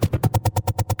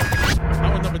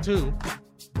 Hour number 2.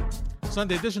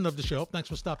 Sunday edition of the show. Thanks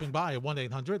for stopping by at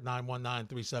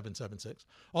 1-800-919-3776.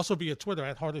 Also via Twitter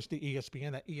at Hardesty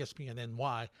ESPN, at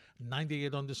ESPNNY 98_7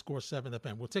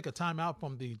 FM. We'll take a timeout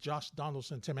from the Josh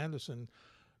Donaldson, Tim Anderson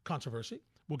controversy.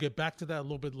 We'll get back to that a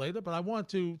little bit later, but I want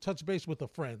to touch base with a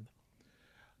friend,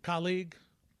 colleague,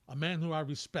 a man who I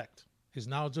respect, his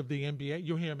knowledge of the NBA.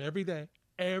 You'll hear him every day,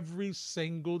 every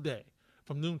single day,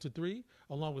 from noon to 3,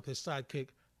 along with his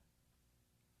sidekick,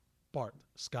 Bart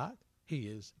Scott. He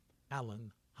is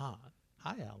Alan Hahn.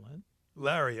 Hi, Alan.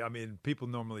 Larry, I mean, people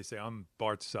normally say I'm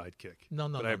Bart's sidekick.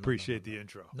 But I appreciate the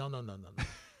intro. No.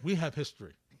 We have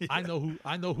history. Yeah. I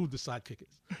know who the sidekick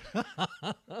is.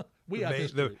 We have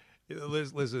history.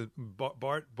 Listen,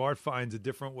 Bart finds a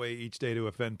different way each day to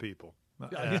offend people.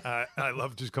 I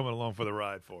love just coming along for the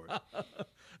ride for it.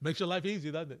 Makes your life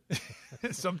easy, doesn't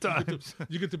it? Sometimes.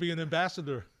 You get to be an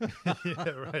ambassador. Yeah,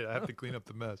 right. I have to clean up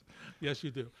the mess. Yes,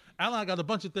 you do. Alan, I got a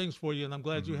bunch of things for you, and I'm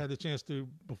glad you had the chance to,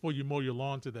 before you mow your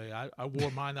lawn today. I wore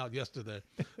mine out yesterday.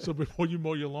 So before you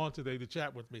mow your lawn today, to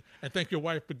chat with me. And thank your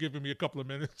wife for giving me a couple of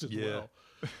minutes as well.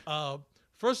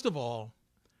 First of all,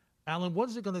 Alan, what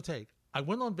is it going to take? I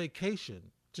went on vacation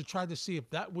to try to see if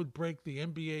that would break the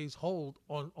NBA's hold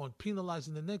on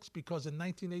penalizing the Knicks, because in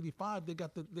 1985 they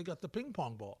got the ping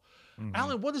pong ball.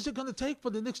 Alan, what is it going to take for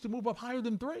the Knicks to move up higher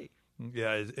than 3?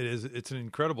 Yeah, it is. It's an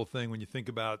incredible thing when you think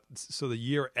about. So the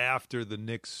year after the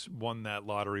Knicks won that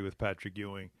lottery with Patrick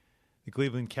Ewing, the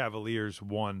Cleveland Cavaliers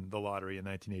won the lottery in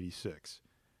 1986,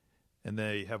 and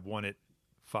they have won it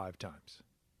 5 times.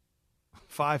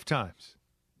 5 times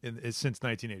since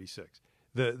 1986.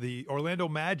 The Orlando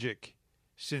Magic,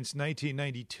 since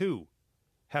 1992,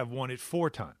 have won it 4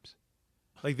 times.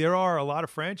 Like, there are a lot of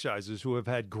franchises who have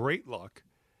had great luck,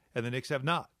 and the Knicks have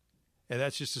not. And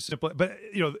that's just a simple. But,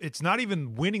 it's not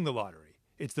even winning the lottery.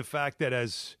 It's the fact that,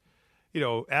 as,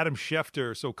 Adam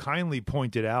Schefter so kindly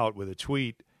pointed out with a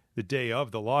tweet the day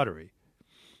of the lottery,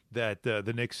 that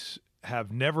the Knicks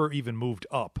have never even moved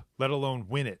up, let alone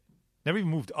win it. Never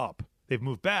even moved up. They've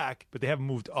moved back, but they haven't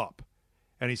moved up.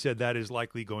 And he said that is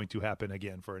likely going to happen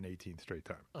again for an 18th straight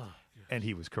time. Oh, yes. And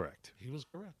he was correct. He was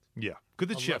correct. Yeah. Good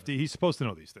that Shefty. He's supposed to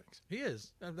know these things. He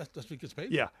is. That's what he gets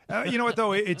paid. Yeah. You know what,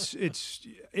 though? It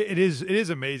is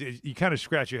amazing. You kind of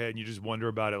scratch your head and you just wonder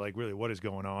about it, like, really, what is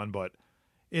going on? But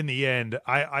in the end,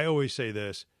 I always say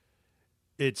this.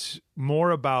 It's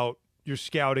more about your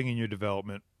scouting and your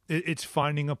development. It's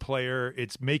finding a player.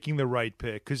 It's making the right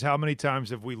pick. Because how many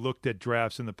times have we looked at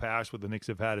drafts in the past where the Knicks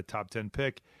have had a top 10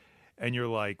 pick, and you're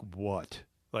like, what?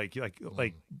 Like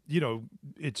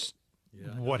it's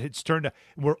what it's turned out.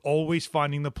 We're always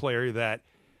finding the player that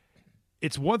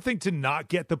it's one thing to not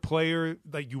get the player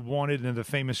that you wanted in the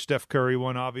famous Steph Curry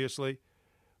one, obviously,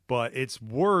 but it's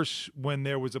worse when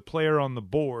there was a player on the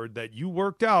board that you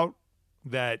worked out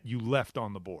that you left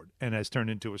on the board and has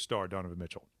turned into a star, Donovan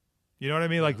Mitchell. You know what I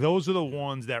mean? Like, those are the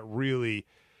ones that really,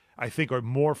 I think, are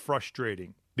more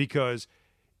frustrating, because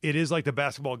it is like the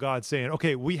basketball god saying,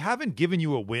 okay, we haven't given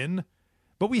you a win,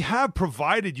 but we have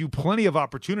provided you plenty of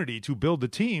opportunity to build a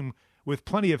team with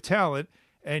plenty of talent,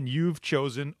 and you've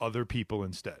chosen other people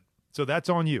instead. So that's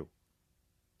on you.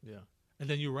 Yeah. And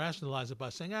then you rationalize it by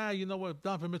saying, you know what,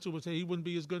 Donovan Mitchell would say he wouldn't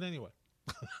be as good anyway.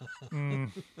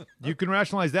 You can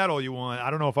rationalize that all you want.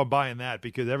 I don't know if I'm buying that,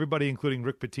 because everybody, including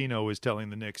Rick Pitino, is telling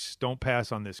the Knicks, don't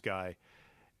pass on this guy.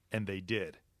 And they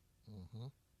did. Mm-hmm.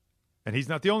 And he's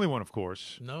not the only one, of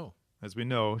course. No. As we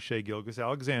know, Shai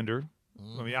Gilgeous-Alexander.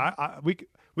 I mean,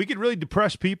 we could really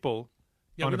depress people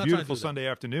on a beautiful Sunday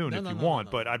afternoon if you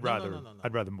want, but I'd rather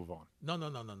move on. No.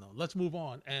 Let's move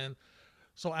on. And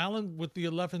so, Alan, with the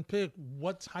 11th pick,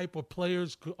 what type of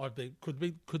players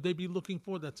could they be looking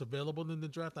for that's available in the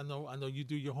draft? I know you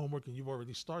do your homework and you've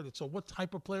already started. So, what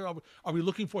type of player are we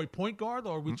looking for? A point guard,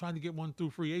 or are we trying to get one through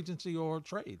free agency or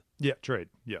trade? Yeah, trade.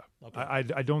 Yeah, okay.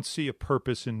 I don't see a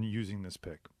purpose in using this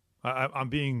pick. I'm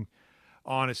being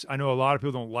honest. I know a lot of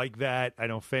people don't like that. I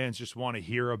know fans just want to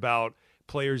hear about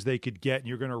players they could get, and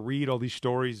you're going to read all these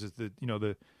stories.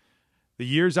 The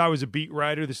years I was a beat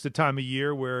writer, this is the time of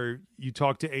year where you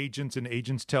talk to agents and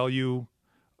agents tell you,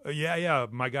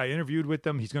 my guy interviewed with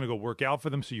them. He's going to go work out for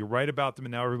them. So you write about them,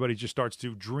 and now everybody just starts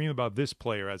to dream about this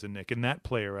player as a Knick and that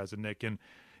player as a Knick, and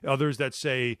others that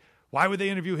say, why would they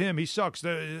interview him? He sucks.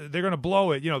 They're going to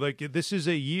blow it. This is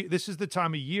the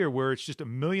time of year where it's just a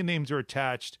million names are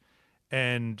attached,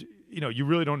 and you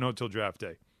really don't know until draft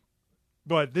day.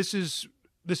 But this is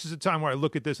a time where I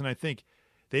look at this and I think,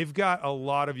 they've got a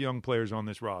lot of young players on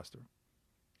this roster,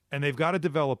 and they've got to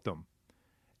develop them.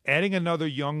 Adding another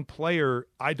young player,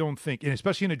 I don't think, and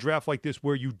especially in a draft like this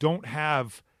where you don't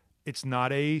have, it's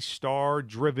not a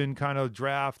star-driven kind of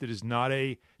draft. It is not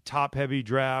a top-heavy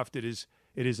draft. It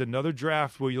is another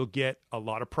draft where you'll get a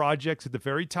lot of projects at the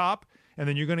very top, and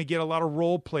then you're going to get a lot of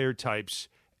role player types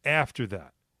after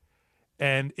that.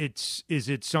 And is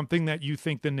it something that you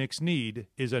think the Knicks need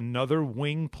is another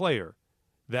wing player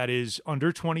that is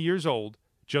under 20 years old,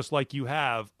 just like you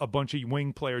have a bunch of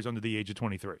wing players under the age of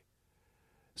 23.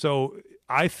 So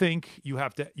I think you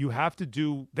have to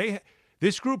do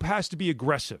this group has to be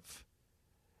aggressive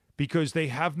because they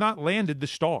have not landed the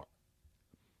star.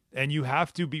 And you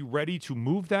have to be ready to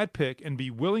move that pick and be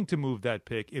willing to move that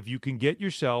pick if you can get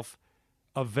yourself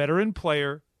a veteran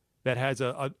player that has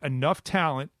enough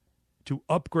talent to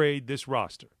upgrade this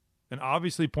roster. And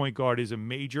obviously point guard is a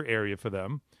major area for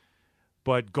them.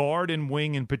 But guard and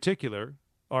wing in particular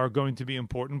are going to be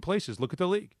important places. Look at the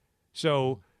league.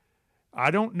 So I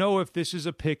don't know if this is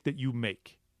a pick that you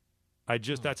make.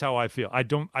 That's how I feel. I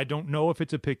don't know if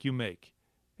it's a pick you make.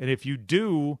 And if you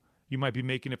do, you might be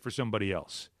making it for somebody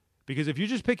else. Because if you're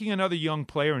just picking another young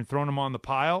player and throwing him on the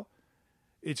pile,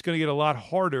 it's going to get a lot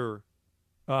harder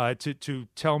to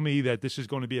tell me that this is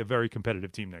going to be a very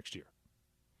competitive team next year.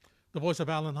 The voice of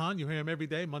Alan Hahn. You hear him every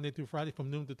day, Monday through Friday from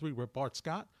noon to 3 with Bart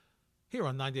Scott. Here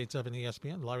on 98.7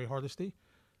 ESPN, Larry Hardesty.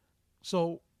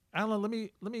 So, Alan, let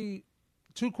me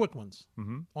two quick ones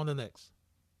on the Knicks.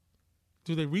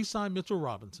 Do they re-sign Mitchell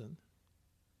Robinson?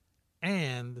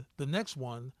 And the next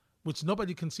one, which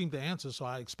nobody can seem to answer, so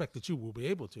I expect that you will be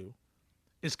able to,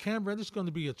 is Cam Reddish going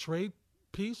to be a trade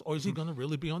piece, or is he going to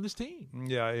really be on this team?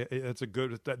 Yeah, it's a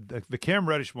good – the Cam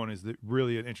Reddish one is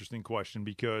really an interesting question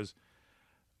because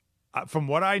from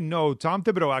what I know, Tom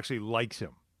Thibodeau actually likes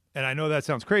him. And I know that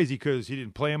sounds crazy because he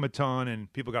didn't play him a ton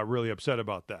and people got really upset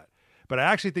about that. But I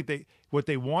actually think what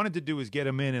they wanted to do is get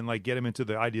him in and get him into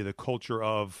the idea, the culture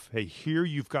of, hey, here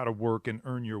you've got to work and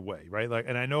earn your way, right?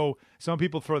 And I know some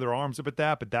people throw their arms up at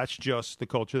that, but that's just the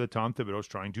culture that Tom Thibodeau is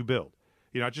trying to build.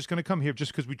 You're not just going to come here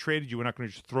just because we traded you. We're not going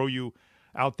to just throw you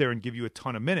out there and give you a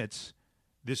ton of minutes.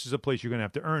 This is a place you're going to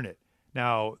have to earn it.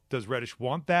 Now, does Reddish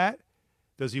want that?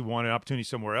 Does he want an opportunity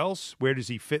somewhere else? Where does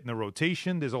he fit in the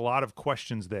rotation? There's a lot of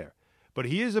questions there. But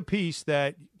he is a piece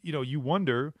that, you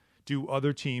wonder, do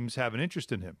other teams have an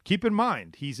interest in him? Keep in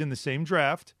mind, he's in the same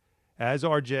draft as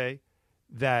RJ,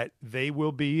 that they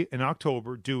will be, in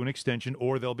October, due an extension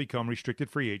or they'll become restricted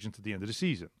free agents at the end of the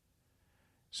season.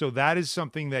 So that is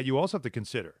something that you also have to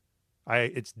consider.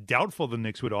 It's doubtful the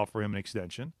Knicks would offer him an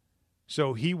extension.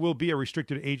 So he will be a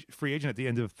restricted free agent at the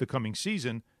end of the coming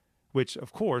season, which,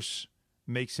 of course,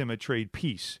 makes him a trade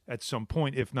piece at some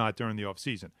point, if not during the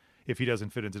offseason, if he doesn't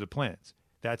fit into the plans.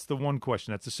 That's the one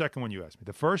question. That's the second one you asked me.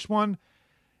 The first one,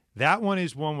 that one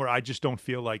is one where I just don't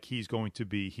feel like he's going to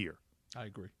be here. I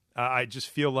agree. I just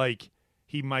feel like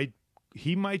he might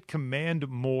command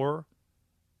more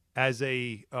as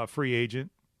a free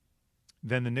agent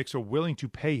than the Knicks are willing to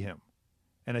pay him.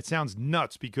 And it sounds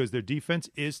nuts because their defense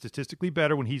is statistically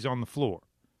better when he's on the floor.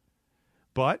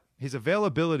 But his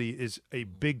availability is a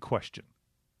big question.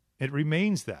 It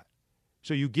remains that.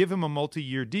 So you give him a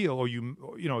multi-year deal, or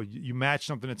you match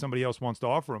something that somebody else wants to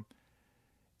offer him,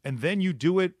 and then you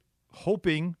do it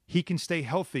hoping he can stay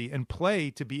healthy and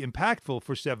play to be impactful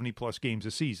for 70-plus games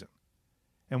a season.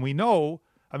 And we know,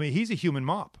 I mean, he's a human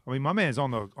mop. I mean, my man's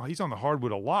he's on the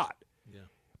hardwood a lot. Yeah.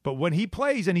 But when he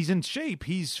plays and he's in shape,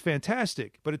 he's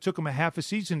fantastic. But it took him a half a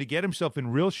season to get himself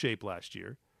in real shape last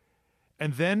year.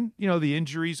 And then, the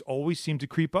injuries always seem to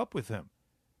creep up with him.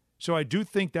 So I do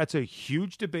think that's a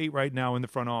huge debate right now in the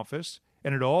front office,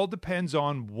 and it all depends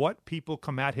on what people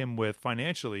come at him with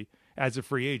financially as a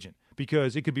free agent,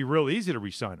 because it could be real easy to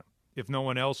re-sign him if no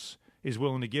one else is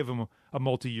willing to give him a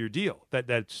multi-year deal.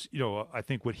 That's I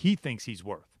think what he thinks he's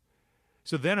worth.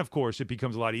 So then, of course, it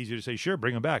becomes a lot easier to say, sure,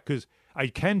 bring him back, because I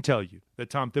can tell you that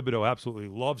Tom Thibodeau absolutely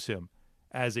loves him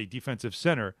as a defensive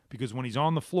center, because when he's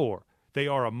on the floor, they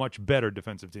are a much better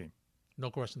defensive team.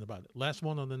 No question about it. Last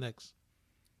one on the Knicks.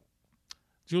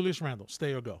 Julius Randle,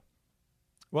 stay or go?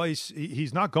 Well,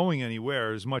 he's not going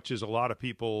anywhere, as much as a lot of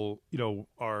people,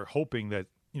 are hoping that,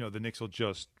 the Knicks will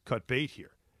just cut bait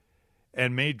here.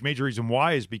 And major reason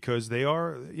why is because they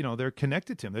are, they're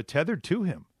connected to him. They're tethered to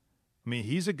him. I mean,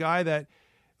 he's a guy that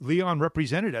Leon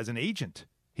represented as an agent.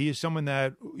 He is someone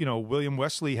that, William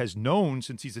Wesley has known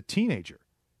since he's a teenager.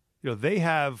 They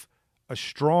have a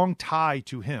strong tie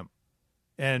to him.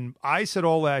 And I said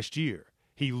all last year,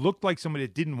 he looked like somebody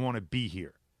that didn't want to be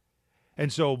here.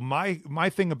 And so my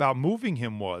thing about moving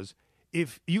him was,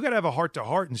 if you got to have a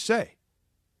heart-to-heart and say,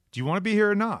 do you want to be here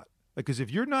or not? Because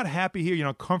if you're not happy here, you're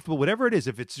not comfortable, whatever it is,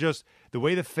 if it's just the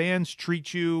way the fans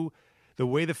treat you, the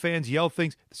way the fans yell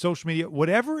things, social media,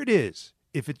 whatever it is,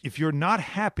 if you're not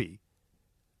happy,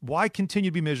 why continue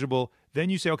to be miserable? Then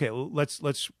you say, okay,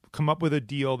 let's come up with a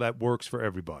deal that works for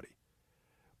everybody.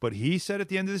 But he said at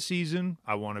the end of the season,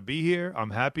 I want to be here.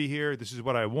 I'm happy here. This is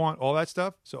what I want, all that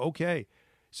stuff. So, okay.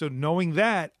 So knowing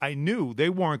that, I knew they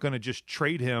weren't going to just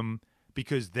trade him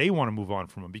because they want to move on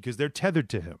from him, because they're tethered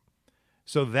to him.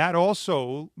 So that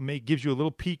also gives you a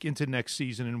little peek into next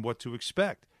season and what to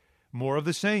expect. More of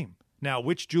the same. Now,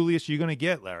 which Julius are you going to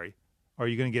get, Larry? Are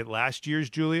you going to get last year's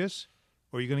Julius,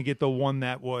 or are you going to get the one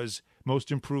that was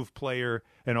most improved player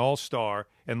and all-star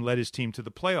and led his team to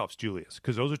the playoffs, Julius?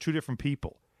 Because those are two different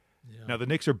people. Yeah. Now, the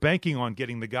Knicks are banking on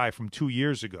getting the guy from 2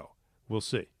 years ago. We'll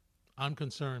see. I'm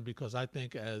concerned because I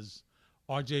think as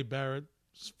R.J.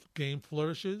 Barrett's game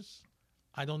flourishes,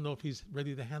 I don't know if he's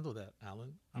ready to handle that,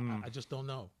 Alan. I just don't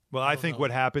know. Well, I think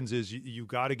what happens is you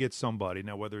got to get somebody.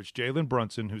 Now, whether it's Jalen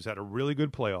Brunson, who's had a really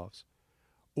good playoffs,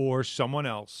 or someone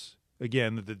else.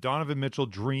 Again, the Donovan Mitchell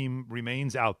dream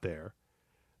remains out there.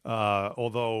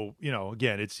 Although,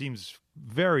 again, it seems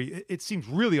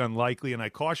really unlikely. And I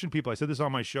caution people. I said this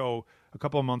on my show a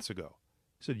couple of months ago.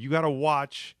 I said, you got to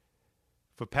watch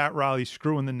for Pat Riley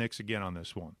screwing the Knicks again on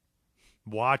this one.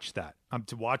 Watch that.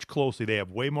 To watch closely. They have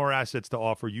way more assets to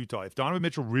offer Utah. If Donovan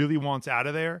Mitchell really wants out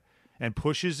of there and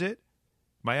pushes it,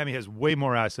 Miami has way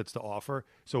more assets to offer.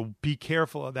 So be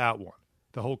careful of that one.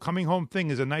 The whole coming home thing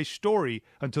is a nice story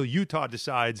until Utah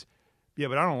decides, yeah,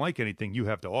 but I don't like anything you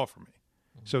have to offer me.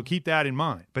 So keep that in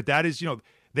mind. But that is,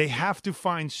 they have to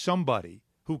find somebody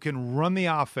who can run the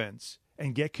offense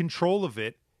and get control of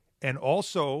it, and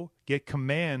also get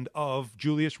command of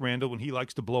Julius Randle when he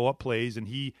likes to blow up plays and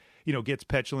he, gets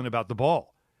petulant about the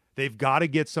ball. They've got to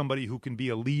get somebody who can be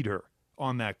a leader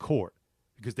on that court,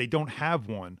 because they don't have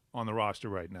one on the roster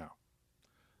right now.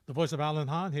 The voice of Alan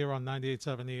Hahn here on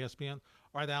 98.7 ESPN.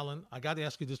 All right, Alan, I got to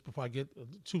ask you this before I get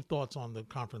two thoughts on the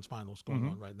conference finals going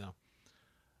on right now.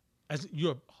 As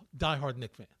you're a diehard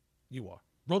Knick fan, you are.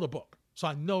 Wrote a book. So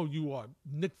I know you are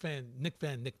Knick fan.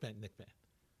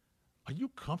 Are you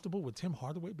comfortable with Tim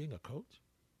Hardaway being a coach?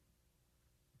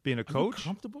 Being a coach? Are you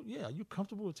comfortable? Yeah. Are you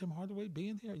comfortable with Tim Hardaway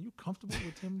being here? Are you comfortable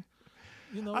with him?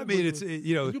 I mean,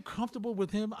 are you comfortable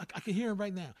with him? I can hear him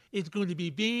right now. It's going to be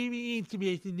very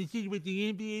interesting to see what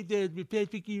the NBA does with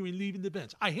Patrick Ewing leaving the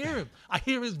bench. I hear him. I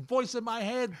hear his voice in my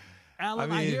head.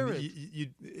 Alan, I hear it.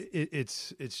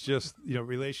 It's just,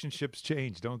 relationships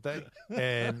change, don't they?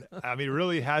 And, I mean, it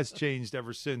really has changed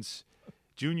ever since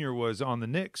Junior was on the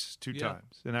Knicks two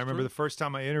times. And I remember the first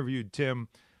time I interviewed Tim,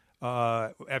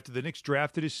 after the Knicks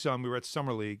drafted his son, we were at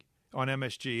Summer League on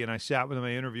MSG, and I sat with him,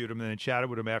 I interviewed him, and then chatted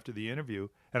with him after the interview.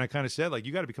 And I kind of said,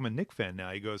 you got to become a Knicks fan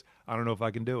now. He goes, I don't know if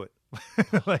I can do it.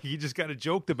 He just kind of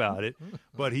joked about it.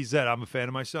 But he said, I'm a fan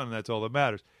of my son, and that's all that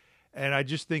matters. And I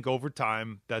just think over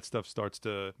time that stuff starts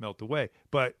to melt away.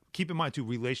 But keep in mind, too,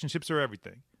 relationships are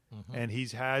everything. Mm-hmm. And he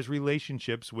has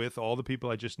relationships with all the people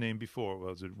I just named before.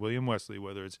 Was it William Wesley,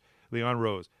 whether it's Leon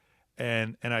Rose.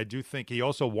 And I do think he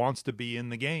also wants to be in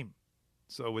the game.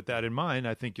 So with that in mind,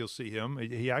 I think you'll see him.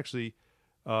 He actually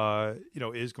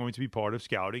is going to be part of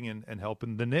scouting and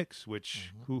helping the Knicks,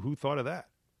 which who thought of that?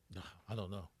 I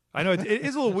don't know. I know it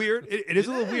is a little weird. It is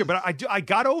a little weird, but I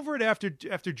got over it after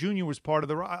Junior was part of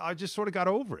the. I just sort of got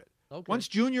over it. Okay. Once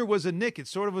Junior was a Knick, it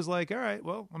sort of was like, all right,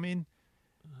 well, I mean,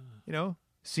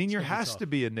 Senior has to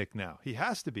be a Knick now. He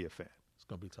has to be a fan. It's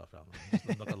gonna be tough, Alan.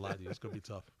 I'm not gonna lie to you. It's gonna be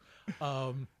tough.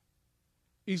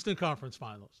 Eastern Conference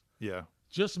Finals. Yeah.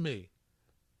 Just me.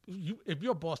 If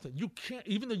you're Boston, you can't.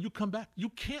 Even though you come back, you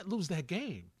can't lose that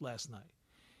game last night.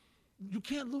 You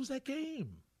can't lose that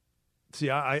game. See,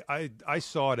 I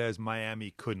saw it as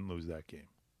Miami couldn't lose that game.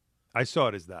 I saw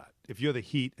it as that. If you're the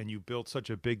Heat and you built such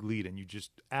a big lead and you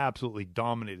just absolutely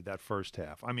dominated that first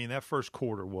half. I mean, that first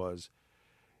quarter was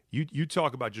you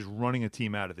talk about just running a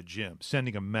team out of the gym,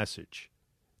 sending a message.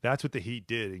 That's what the Heat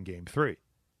did in Game 3.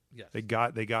 Yes. They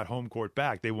got home court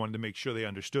back. They wanted to make sure they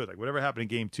understood. Like, whatever happened in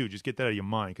Game 2, just get that out of your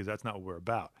mind because that's not what we're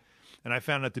about. And I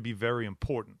found that to be very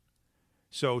important.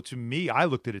 So, to me, I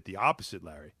looked at it the opposite,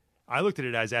 Larry. I looked at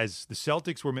it as the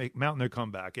Celtics were mounting their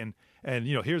comeback. And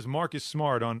here's Marcus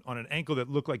Smart on an ankle that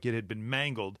looked like it had been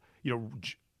mangled,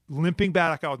 limping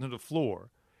back out onto the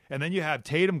floor. And then you have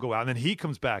Tatum go out, and then he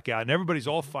comes back out, and everybody's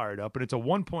all fired up, and it's a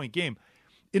one-point game.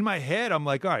 In my head, I'm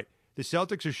like, all right, the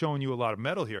Celtics are showing you a lot of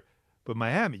mettle here. But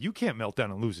Miami, you can't melt down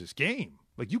and lose this game.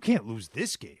 Like, you can't lose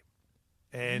this game.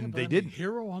 And they didn't.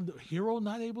 Hero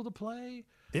not able to play.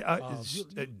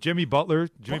 Jimmy Butler,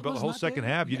 the Butler's whole not second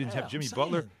there? half, you didn't Yeah, have Jimmy I'm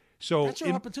Butler. saying. So That's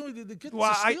your opportunity to get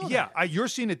you're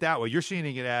seeing it that way. You're seeing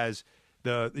it as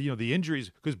the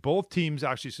injuries, because both teams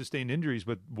actually sustained injuries,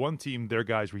 but one team, their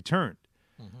guys returned.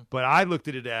 But I looked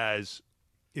at it as,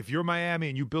 if you're Miami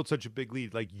and you build such a big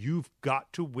lead, like, you've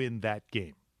got to win that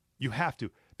game. You have to,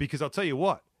 because I'll tell you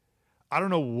what, I don't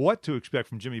know what to expect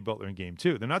from Jimmy Butler in Game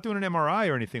 2. They're not doing an MRI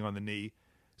or anything on the knee,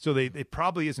 so it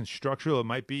probably isn't structural. It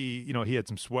might be, he had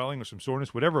some swelling or some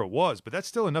soreness, whatever it was, but that's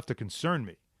still enough to concern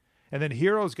me. And then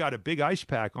Hero's got a big ice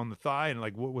pack on the thigh, and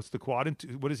like, what's the quad?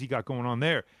 What has he got going on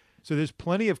there? So there's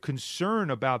plenty of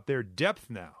concern about their depth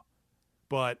now.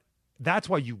 But that's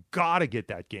why you got to get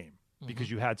that game, because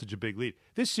you had such a big lead.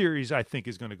 This series, I think,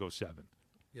 is going to go 7.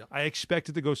 Yep. I expect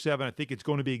it to go 7. I think it's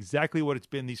going to be exactly what it's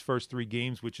been these first 3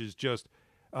 games, which is just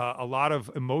a lot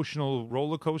of emotional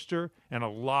roller coaster and a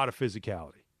lot of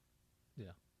physicality.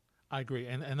 Yeah, I agree.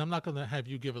 And I'm not going to have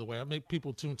you give it away. I make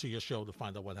people tune to your show to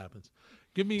find out what happens.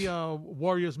 Give me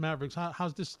Warriors Mavericks.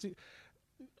 How's this?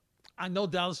 I know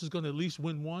Dallas is going to at least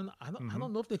win 1. I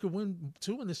don't know if they could win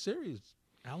 2 in this series,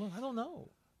 Alan. I don't know.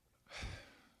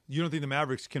 You don't think the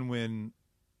Mavericks can win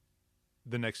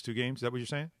the next 2 games? Is that what you're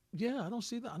saying? Yeah, I don't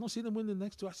see that. I don't see them winning the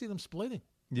next 2. I see them splitting.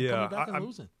 Yeah, coming back and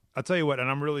losing. I'll tell you what, and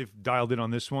I'm really dialed in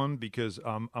on this one because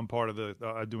I'm part of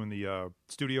the doing the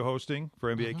studio hosting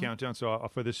for NBA Countdown, so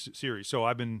for this series. So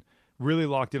I've been really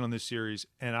locked in on this series,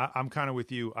 and I'm kind of with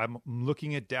you. I'm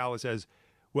looking at Dallas as,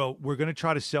 well, we're going to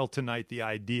try to sell tonight the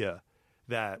idea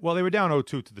that, well, they were down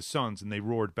 0-2 to the Suns, and they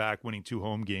roared back, winning 2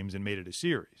 home games and made it a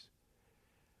series.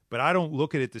 But I don't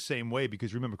look at it the same way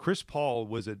because, remember, Chris Paul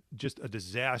was just a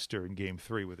disaster in Game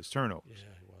 3 with his turnovers.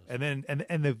 Yeah, he was. And then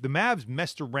the Mavs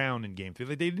messed around in Game 3.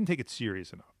 They didn't take it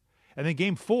serious enough. And then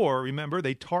Game 4, remember,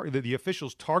 the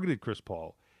officials targeted Chris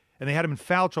Paul, and they had him in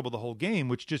foul trouble the whole game,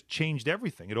 which just changed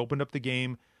everything. It opened up the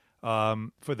game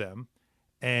for them,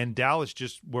 and Dallas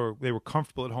they were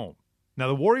comfortable at home. Now,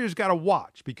 the Warriors got to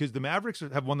watch because the Mavericks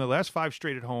have won their last 5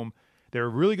 straight at home. They're a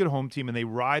really good home team, and they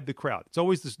ride the crowd. It's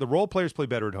always the role players play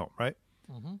better at home, right?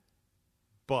 Mm-hmm.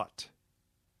 But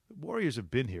the Warriors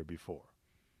have been here before.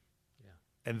 Yeah.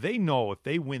 And they know if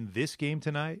they win this game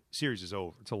tonight, series is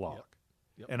over. It's a lock.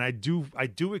 Yep. And I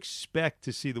do expect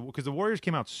to see because the Warriors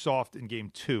came out soft in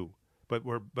Game 2,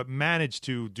 but managed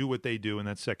to do what they do in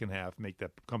that second half, make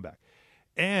that comeback.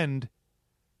 And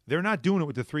they're not doing it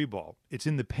with the 3 ball. It's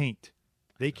in the paint.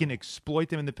 They can exploit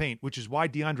them in the paint, which is why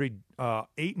DeAndre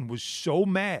Ayton was so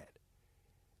mad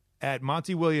at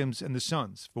Monty Williams and the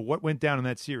Suns for what went down in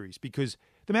that series, because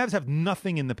the Mavs have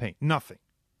nothing in the paint, nothing.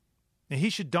 And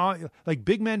he should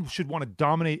big men should want to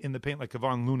dominate in the paint like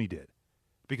Kevon Looney did,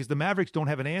 because the Mavericks don't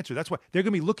have an answer. That's why they're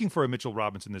going to be looking for a Mitchell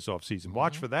Robinson this offseason.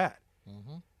 Watch for that.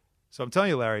 Mm-hmm. So I'm telling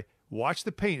you, Larry, watch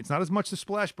the paint. It's not as much the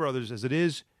Splash Brothers as it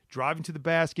is driving to the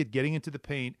basket, getting into the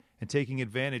paint, and taking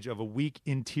advantage of a weak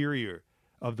interior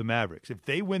of the Mavericks. If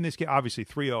they win this game, obviously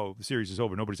 3-0, the series is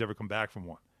over. Nobody's ever come back from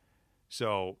one.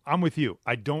 So I'm with you.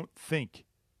 I don't think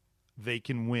they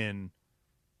can win,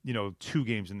 2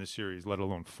 games in this series, let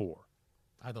alone 4.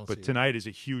 I don't. But tonight is a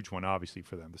huge one, obviously,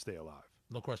 for them to stay alive.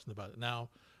 No question about it. Now,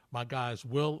 my guys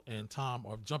Will and Tom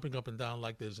are jumping up and down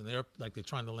like there's like they're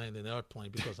trying to land an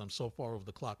airplane because I'm so far over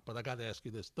the clock. But I got to ask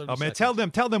you this: 30 man,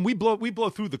 seconds. tell them we blow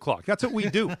through the clock. That's what we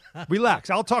do. Relax.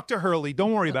 I'll talk to Hurley.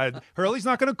 Don't worry about it. Hurley's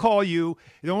not going to call you.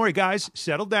 Don't worry, guys.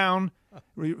 Settle down.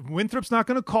 Winthrop's not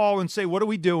going to call and say, "What are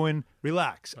we doing?"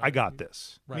 Relax. Right. I got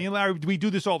this. Right. Me and Larry, we do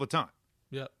this all the time.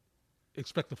 Yep.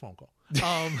 Expect a phone call.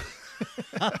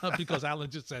 Because Alan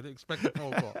just said it. Expect a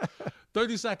phone call.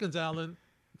 30 seconds, Alan,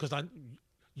 because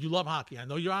you love hockey. I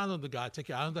know you're Islander guy. Take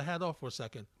your Islander hat off for a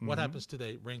second. What happens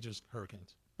today? Rangers,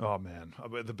 Hurricanes. Oh, man.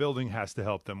 The building has to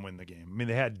help them win the game. I mean,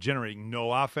 they had generating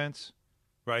no offense,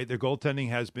 right? Their goaltending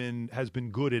has been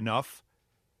good enough.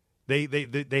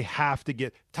 They have to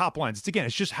get top lines.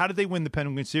 It's just how did they win the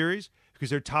Penguin series? Because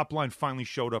their top line finally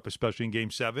showed up, especially in Game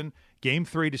 7. Game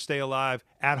 3 to stay alive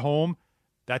at home.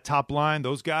 That top line,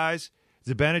 those guys,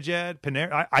 Zibanejad,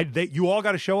 Panarin, you all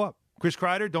got to show up. Chris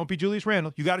Kreider, don't be Julius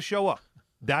Randle. You got to show up.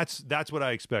 That's what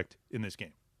I expect in this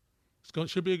game.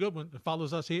 Should be a good one. It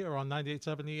follows us here on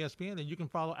 98.7 ESPN, and you can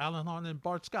follow Alan Hahn and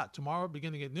Bart Scott tomorrow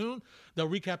beginning at noon. They'll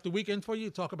recap the weekend for you,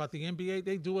 talk about the NBA.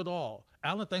 They do it all.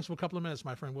 Alan, thanks for a couple of minutes,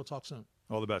 my friend. We'll talk soon.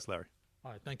 All the best, Larry.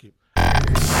 All right, thank you.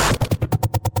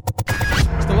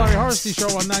 It's the Larry Hardesty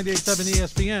Show on 98.7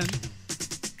 ESPN.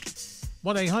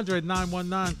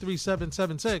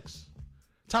 1-800-919-3776.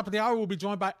 Top of the hour, we'll be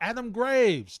joined by Adam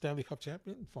Graves, Stanley Cup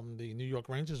champion from the New York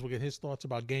Rangers. We'll get his thoughts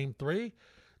about Game 3.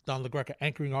 Don LaGreca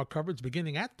anchoring our coverage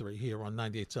beginning at 3 here on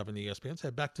 98.7 ESPN. Let's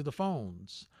head back to the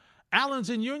phones.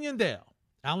 Alan's in Uniondale.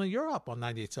 Alan, you're up on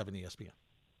 98.7 ESPN.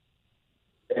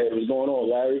 Hey, what's going on,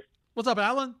 Larry? What's up,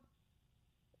 Alan?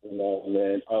 No,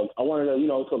 man. I wanted to,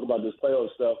 talk about this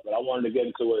playoff stuff, but I wanted to get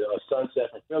into a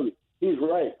sunset from Philly. He's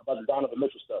right about the Donovan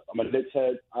Mitchell stuff. I'm a Knicks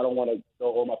head. I don't want to throw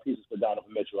all my pieces for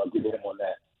Donovan Mitchell. I agree with him on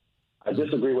that. I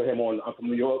disagree with him on I'm from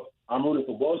New York. I'm rooting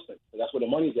for Boston. That's where the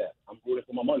money's at. I'm rooting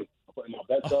for my money. I'm putting my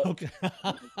bets up. Okay.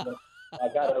 I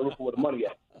got to root for where the money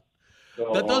at.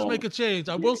 So, that does make a change.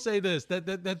 I will say this.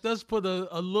 That does put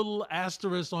a little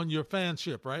asterisk on your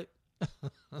fanship, right?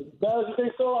 Does you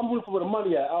think so? I'm rooting for where the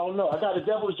money at. I don't know. I got a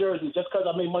Devils jersey just because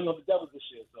I made money on the Devils this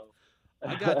year. So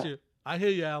I got you. I hear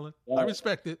you, Alan. I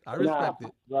respect it. I respect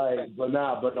it. Right, but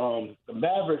the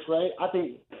Mavericks, right? I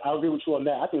think I agree with you on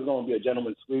that. I think it's going to be a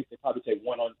gentleman's sweep. They probably take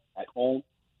one on at home.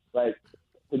 Like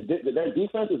their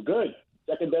defense is good,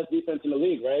 second best defense in the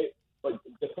league, right? But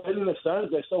defending the Suns,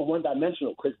 they're so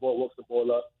one-dimensional. Chris Paul works the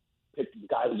ball up, pick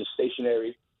guys are just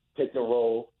stationary, pick and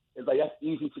roll. It's like that's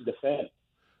easy to defend.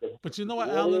 But you know what,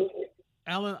 Alan?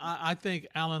 I think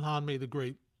Alan Hahn made a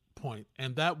great point,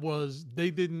 and that was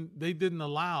they didn't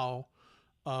allow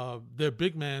their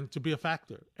big man to be a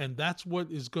factor, and that's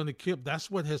what is going to kill. That's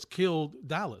what has killed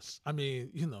Dallas. I mean,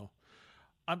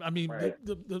 right.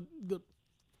 The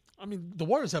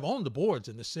Warriors have owned the boards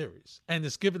in this series, and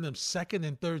it's given them second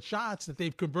and third shots that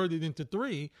they've converted into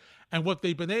 3. And what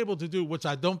they've been able to do, which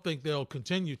I don't think they'll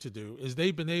continue to do, is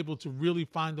they've been able to really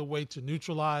find a way to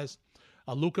neutralize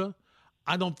Luka.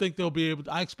 I don't think they'll be able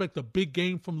to. I expect a big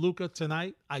game from Luka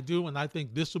tonight. I do, and I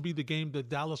think this will be the game that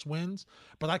Dallas wins.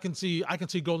 But I can see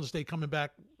Golden State coming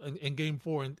back in Game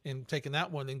 4 and taking that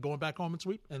one and going back home and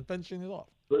sweep and finishing it off.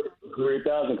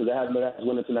 3,000 because I have them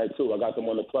winning tonight too. I got them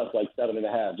on the plus like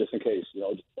 7.5 just in case.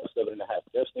 Just 7.5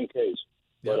 just in case.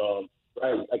 Yeah. But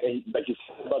right, like you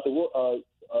said about the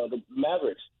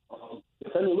Mavericks.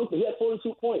 Defending Luka, he had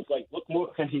 42 points. Like, what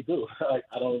more can he do? I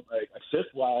don't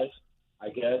assist wise. I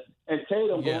guess. And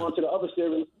Tatum, going on to the other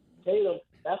series, Tatum,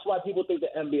 that's why people think the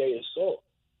NBA is soft.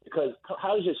 Because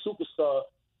how does your superstar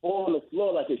fall on the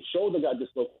floor like his shoulder got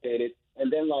dislocated,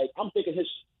 and then, I'm thinking his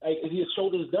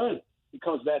shoulder's done. He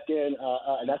comes back in,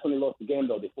 and that's when they lost the game,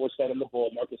 though. They forced-fed him the ball.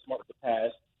 Marcus Smart with the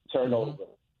pass, turnover.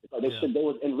 They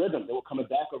were in rhythm. They were coming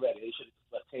back already. They should have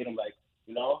let Tatum,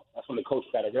 that's when the coach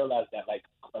got to realize that,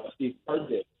 Steve Kerr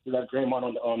did. He left Draymond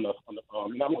on the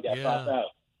I'm going to get 5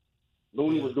 out.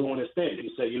 Looney was doing his thing.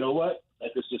 He said, you know what?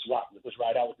 Let this just rock. Let's just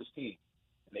ride out with this team.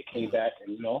 And they came back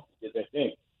and, did their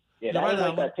thing. Yeah, that was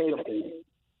that Tatum thing.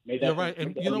 You're right.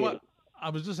 And you know what? I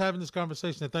was just having this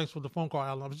conversation, and thanks for the phone call,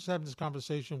 Alan. I was just having this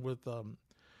conversation with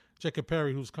Jacob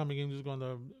Perry, who's coming in, who's going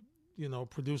to,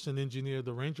 produce and engineer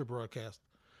the Ranger broadcast.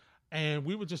 And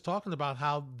we were just talking about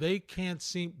how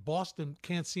Boston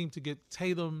can't seem to get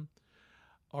Tatum,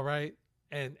 all right,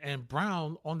 and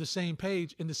Brown on the same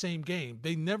page in the same game.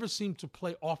 They never seem to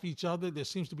play off each other. There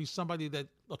seems to be somebody that,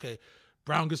 okay,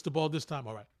 Brown gets the ball this time,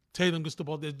 all right. Tatum gets the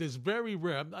ball. There's very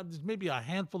rare. There's maybe a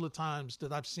handful of times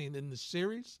that I've seen in the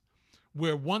series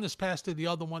where one is passed to the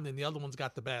other one and the other one's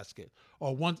got the basket,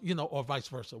 or one, or vice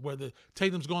versa, where the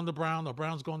Tatum's going to Brown or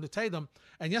Brown's going to Tatum.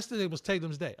 And yesterday was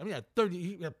Tatum's day. I mean, at 30,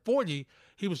 he had 40,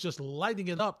 he was just lighting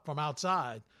it up from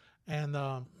outside. And,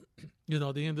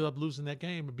 they ended up losing that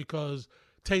game because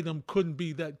Tatum couldn't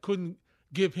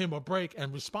give him a break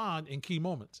and respond in key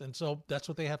moments. And so that's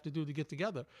what they have to do to get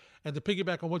together. And to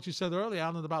piggyback on what you said earlier,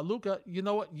 Alan, about Luka, you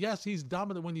know what? Yes, he's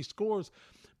dominant when he scores,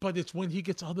 but it's when he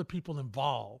gets other people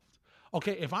involved.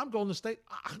 Okay, if I'm Golden State,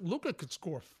 Luka could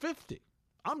score 50.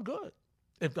 I'm good.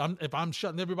 If I'm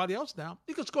shutting everybody else down,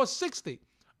 he could score 60.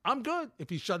 I'm good if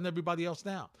he's shutting everybody else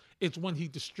down. It's when he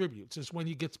distributes. It's when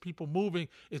he gets people moving.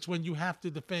 It's when you have to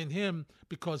defend him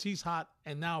because he's hot,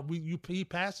 and now he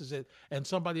passes it, and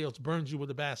somebody else burns you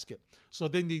with a basket. So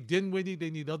they need Dinwiddie.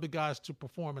 They need other guys to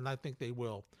perform, and I think they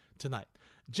will tonight.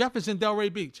 Jeff is in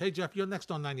Delray Beach. Hey, Jeff, you're next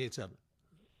on 98.7.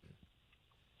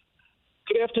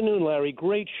 Good afternoon, Larry.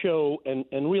 Great show and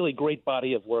really great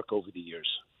body of work over the years.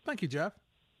 Thank you, Jeff.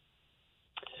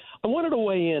 I wanted to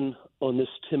weigh in on this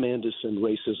Tim Anderson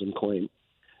racism claim.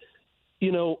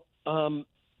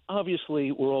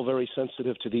 Obviously, we're all very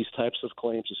sensitive to these types of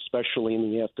claims, especially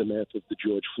in the aftermath of the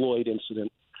George Floyd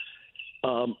incident.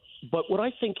 But what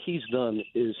I think he's done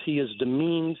is he has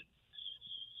demeaned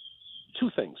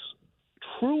two things: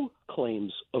 true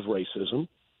claims of racism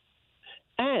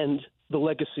and the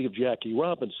legacy of Jackie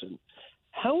Robinson.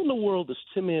 How in the world does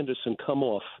Tim Anderson come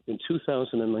off in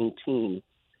 2019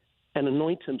 and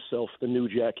anoint himself the new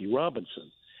Jackie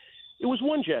Robinson? It was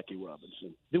one Jackie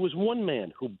Robinson. There was one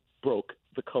man who broke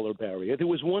the color barrier. There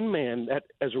was one man that,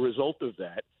 as a result of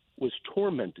that, was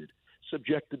tormented,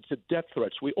 subjected to death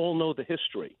threats. We all know the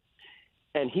history.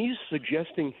 And he's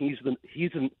suggesting he's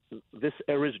in this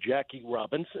era's Jackie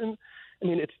Robinson. I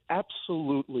mean, it's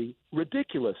absolutely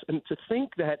ridiculous. And to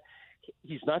think that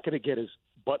he's not going to get his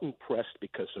button pressed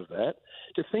because of that,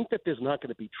 to think that there's not going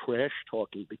to be trash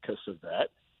talking because of that,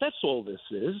 that's all this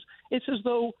is. It's as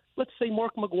though, let's say,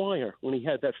 Mark McGwire, when he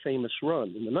had that famous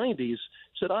run in the 90s,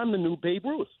 said, I'm the new Babe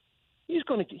Ruth. He's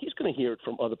going to hear it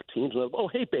from other teams. Oh,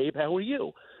 hey, Babe, how are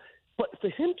you? But for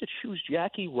him to choose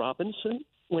Jackie Robinson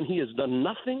when he has done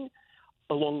nothing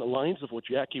along the lines of what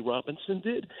Jackie Robinson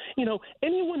did,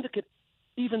 anyone that could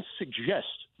even suggest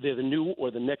they're the new or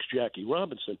the next Jackie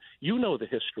Robinson, you know the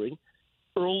history.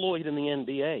 Earl Lloyd in the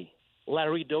NBA,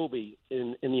 Larry Doby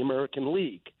in the American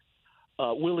League,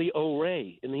 Willie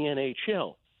O'Ray in the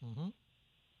NHL. Mm-hmm.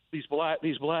 These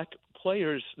black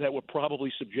players that were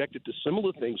probably subjected to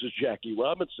similar things as Jackie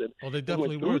Robinson. Well, they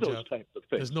definitely were, Jeff. Type of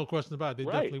things. There's no question about it.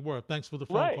 They definitely were. Thanks for the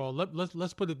phone call.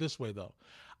 Let's put it this way, though.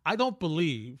 I don't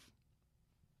believe,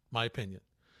 my opinion,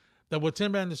 that what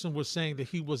Tim Anderson was saying that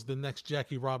he was the next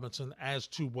Jackie Robinson as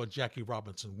to what Jackie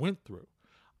Robinson went through.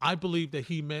 I believe that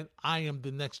he meant I am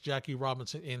the next Jackie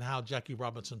Robinson in how Jackie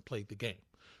Robinson played the game.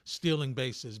 Stealing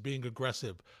bases, being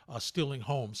aggressive, stealing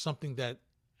home, something that,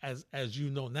 as you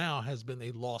know now, has been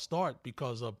a lost art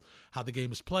because of how the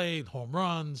game is played, home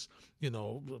runs,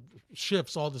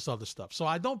 shifts, all this other stuff. So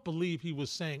I don't believe he was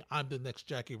saying I'm the next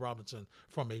Jackie Robinson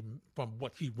from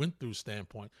what he went through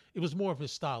standpoint. It was more of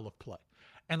his style of play.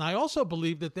 And I also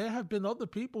believe that there have been other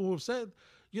people who have said,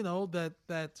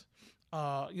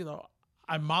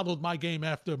 I modeled my game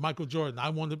after Michael Jordan. I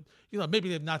wanted, maybe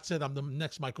they've not said I'm the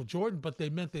next Michael Jordan, but they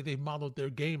meant that they modeled their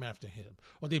game after him,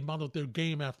 or they modeled their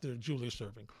game after Julius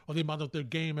Erving, or they modeled their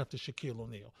game after Shaquille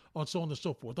O'Neal, or so on and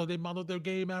so forth, or they modeled their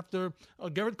game after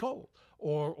Garrett Cole,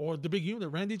 or the big unit,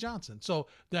 Randy Johnson. So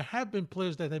there have been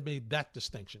players that have made that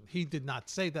distinction. He did not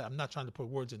say that. I'm not trying to put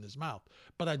words in his mouth,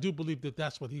 but I do believe that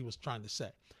that's what he was trying to say.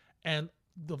 And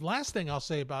the last thing I'll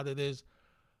say about it is,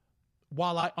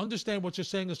 while I understand what you're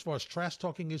saying as far as trash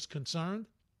talking is concerned,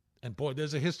 and boy,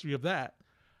 there's a history of that,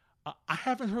 I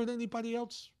haven't heard anybody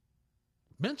else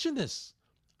mention this.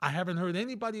 I haven't heard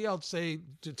anybody else say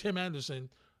to Tim Anderson,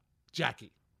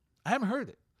 Jackie. I haven't heard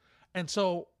it. And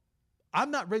so I'm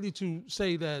not ready to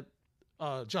say that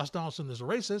Josh Donaldson is a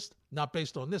racist, not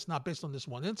based on this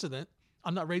one incident.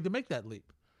 I'm not ready to make that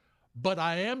leap. But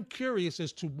I am curious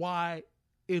as to why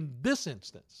in this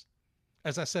instance,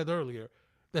 as I said earlier,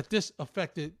 that this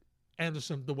affected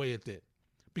Anderson the way it did.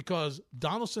 Because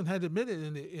Donaldson had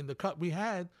admitted in the cut we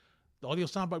had, the audio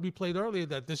soundbite we played earlier,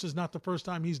 that this is not the first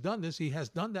time he's done this. He has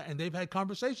done that, and they've had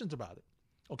conversations about it.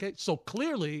 Okay, so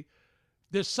clearly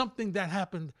there's something that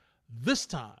happened this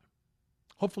time.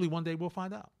 Hopefully one day we'll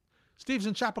find out. Steve's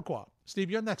in Chappaqua. Steve,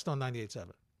 you're next on 98.7.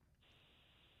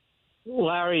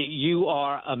 Larry, you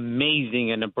are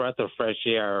amazing and a breath of fresh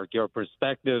air. Your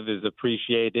perspective is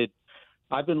appreciated.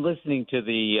 I've been listening to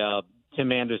the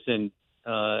Tim Anderson,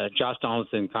 Josh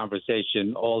Donaldson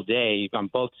conversation all day on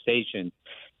both stations,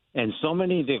 And so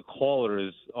many of the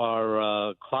callers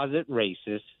are closet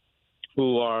racists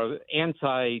who are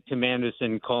anti-Tim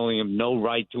Anderson, calling him no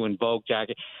right to invoke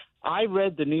Jackie. I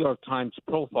read the New York Times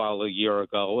profile a year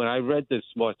ago, and I read the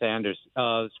Sports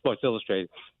Illustrated.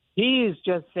 He is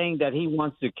just saying that he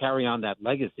wants to carry on that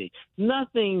legacy.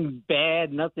 Nothing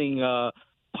bad, nothing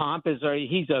pompous.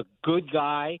 He's a good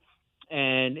guy,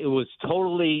 and it was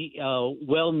totally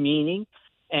well-meaning.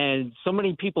 And so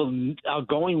many people are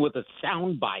going with a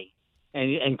soundbite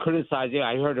and criticizing.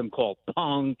 I heard him called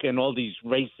punk and all these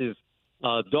racist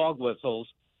dog whistles.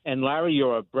 And, Larry,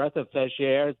 you're a breath of fresh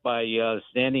air by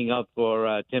standing up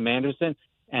for Tim Anderson,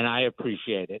 and I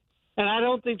appreciate it. And I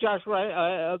don't think Josh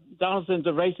Donaldson's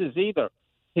a racist either.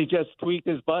 He just tweaked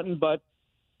his button. But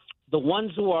the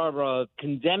ones who are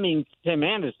condemning Tim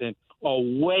Anderson are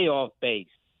way off base,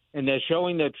 and they're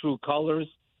showing their true colors.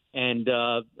 And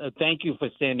thank you for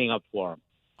standing up for him.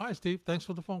 All right, Steve, thanks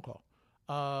for the phone call.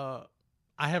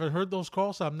 I haven't heard those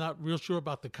calls, so I'm not real sure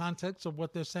about the context of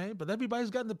what they're saying, but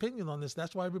everybody's got an opinion on this.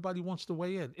 That's why everybody wants to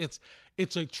weigh in. It's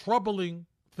a troubling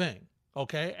thing,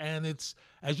 okay? And it's,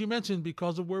 as you mentioned,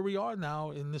 because of where we are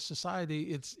now in this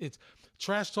society, it's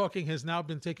trash talking has now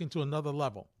been taken to another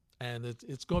level. And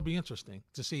it's going to be interesting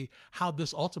to see how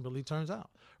this ultimately turns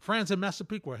out. Fran's in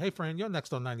Massapequa. Hey, Fran, you're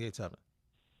next on 98.7.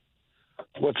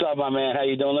 What's up, my man? How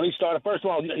you doing? Let me start. First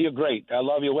of all, you're great. I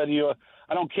love you. Whether you're,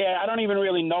 I don't care. I don't even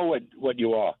really know what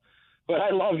you are, but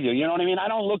I love you. You know what I mean? I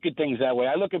don't look at things that way.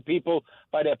 I look at people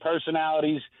by their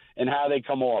personalities and how they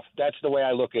come off. That's the way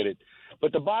I look at it.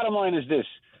 But the bottom line is this: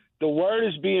 the word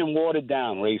is being watered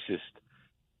down. Racist.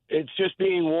 It's just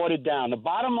being watered down. The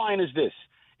bottom line is this: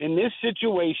 in this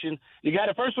situation, you had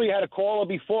a caller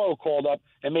before who called up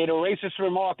and made a racist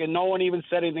remark, and no one even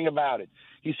said anything about it.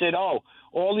 He said, "Oh,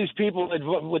 all these people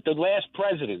with the last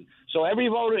president. So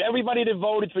everybody that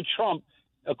voted for Trump,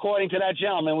 according to that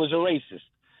gentleman, was a racist."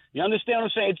 You understand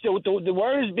what I'm saying? The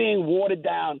word is being watered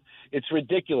down. It's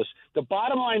ridiculous. The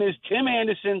bottom line is Tim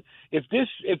Anderson. If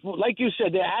like you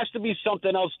said, there has to be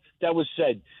something else that was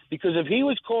said, because if he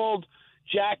was called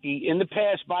Jackie in the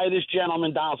past by this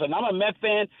gentleman Donaldson. I'm a Met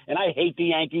fan, and I hate the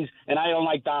Yankees, and I don't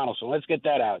like Donaldson. Let's get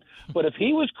that out. But if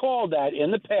he was called that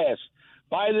in the past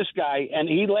by this guy, and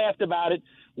he laughed about it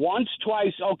once,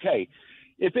 twice, okay.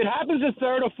 If it happens a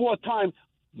third or fourth time,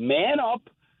 man up,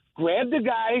 grab the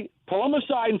guy, pull him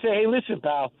aside and say, "Hey, listen,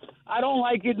 pal, I don't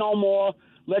like it no more.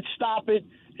 Let's stop it.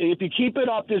 If you keep it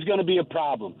up, there's going to be a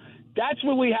problem." That's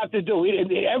what we have to do.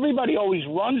 Everybody always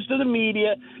runs to the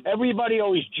media. Everybody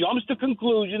always jumps to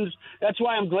conclusions. That's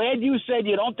why I'm glad you said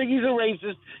you don't think he's a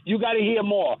racist. You got to hear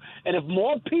more. And if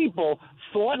more people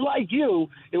thought like you,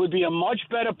 it would be a much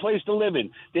better place to live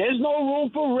in. There's no room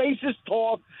for racist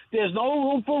talk. There's no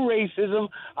room for racism.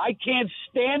 I can't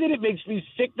stand it. It makes me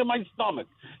sick to my stomach.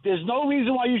 There's no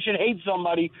reason why you should hate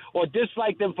somebody or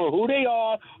dislike them for who they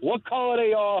are, what color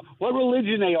they are, what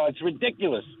religion they are. It's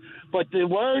ridiculous. But the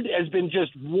word has been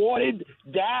just watered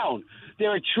down. There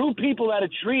are true people that are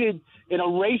treated in a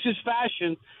racist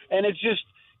fashion, and it's just,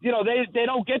 they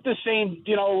don't get the same,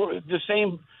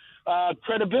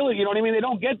 credibility. You know what I mean? They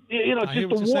don't get, it's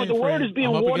just the word is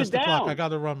being watered down. I got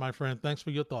to run, my friend. Thanks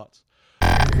for your thoughts.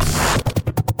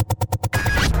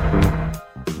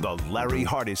 The Larry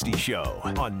Hardesty Show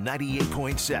on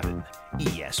 98.7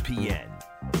 ESPN.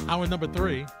 Hour number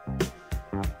 3,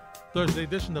 Thursday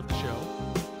edition of the show.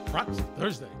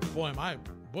 Thursday. Boy, am I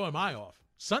off.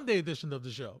 Sunday edition of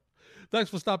the show. Thanks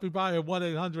for stopping by at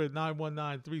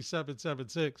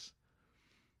 1-800-919-3776.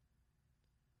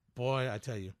 Boy, I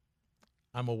tell you,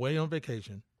 I'm away on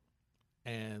vacation,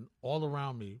 and all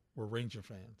around me were Ranger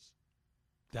fans.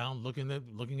 Down looking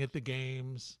at the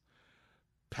games,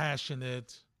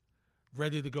 passionate,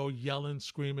 ready to go, yelling,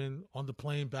 screaming on the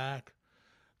plane back,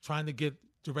 trying to get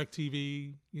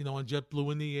DirecTV, on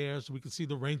JetBlue in the air so we could see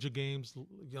the Ranger games,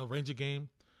 Ranger game.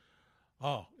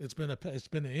 Oh, it's been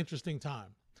an interesting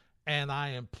time. And I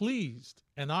am pleased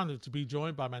and honored to be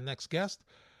joined by my next guest.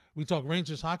 We talk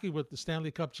Rangers hockey with the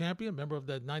Stanley Cup champion, member of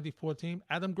that 94 team,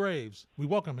 Adam Graves. We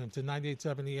welcome him to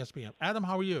 98.7 ESPN. Adam,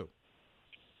 how are you?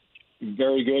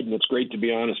 Very good, and it's great to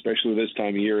be on, especially this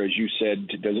time of year. As you said,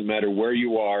 it doesn't matter where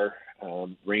you are.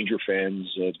 Ranger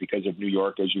fans, because of New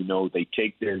York, as you know, they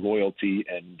take their loyalty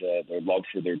and their love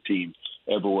for their team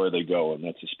everywhere they go, and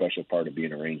that's a special part of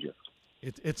being a Ranger.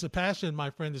 It's a passion,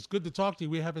 my friend. It's good to talk to you.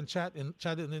 We haven't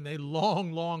chatted in a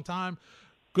long, long time.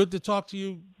 Good to talk to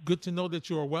you. Good to know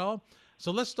that you are well.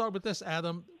 So let's start with this,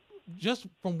 Adam. Just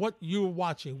from what you were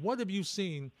watching, what have you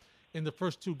seen in the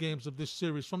first 2 games of this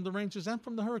series from the Rangers and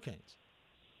from the Hurricanes?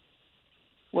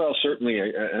 Well, certainly,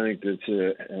 I think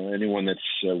that anyone that's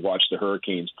watched the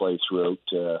Hurricanes play throughout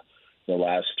the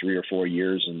last 3 or 4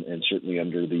 years, and certainly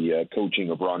under the coaching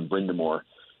of Ron Brindamore,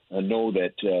 know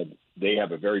that they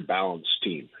have a very balanced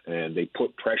team, and they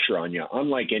put pressure on you,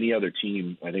 unlike any other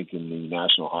team, I think, in the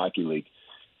National Hockey League,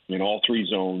 in all three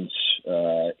zones,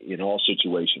 in all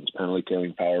situations, penalty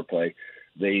killing, power play.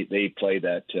 They play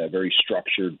that very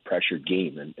structured, pressured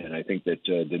game, and I think that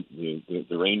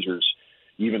the Rangers,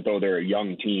 even though they're a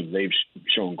young team, they've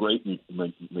shown great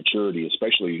maturity,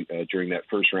 especially during that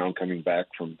first round, coming back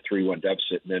from 3-1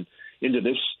 deficit, and then into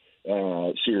this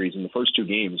series. In the first two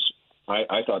games,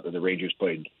 I thought that the Rangers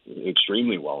played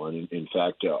extremely well, and in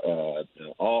fact,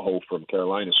 Aho from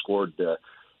Carolina scored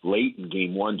late in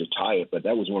game one to tie it, but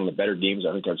that was one of the better games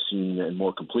I think I've seen, and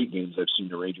more complete games I've seen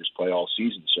the Rangers play all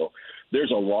season. So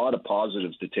there's a lot of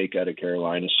positives to take out of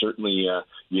Carolina. Certainly,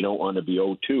 you don't want to be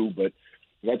 0-2, but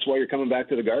that's why you're coming back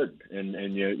to the Garden,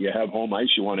 and you have home ice.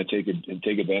 You want to take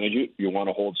advantage of it. You want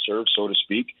to hold serve, so to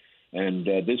speak. And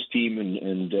this team,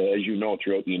 and as you know,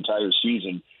 throughout the entire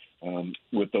season,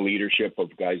 with the leadership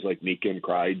of guys like Mika and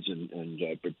Kreids and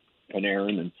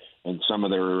Panarin and some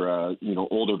of their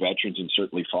older veterans, and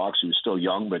certainly Fox, who's still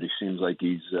young, but he seems like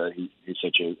he's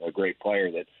such a great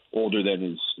player that older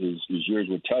than his years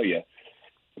would tell you,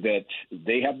 that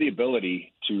they have the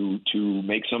ability to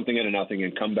make something out of nothing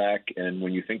and come back, and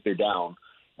when you think they're down,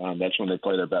 that's when they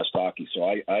play their best hockey. So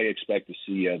I expect to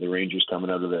see the Rangers coming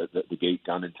out of the gate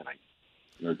gunning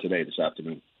this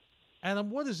afternoon.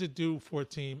 Adam, what does it do for a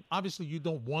team? Obviously, you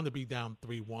don't want to be down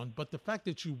 3-1, but the fact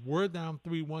that you were down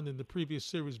 3-1 in the previous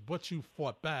series, but you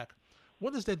fought back,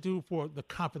 what does that do for the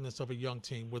confidence of a young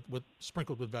team with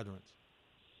sprinkled with veterans?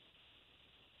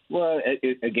 Well,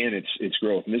 again, it's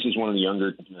growth, and this is one of the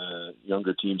younger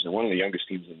teams, and one of the youngest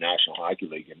teams in the National Hockey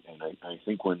League. And I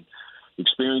think when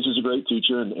experience is a great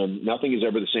teacher, and nothing is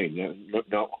ever the same.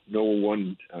 No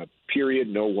one period,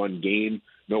 no one game,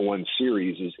 no one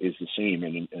series is the same,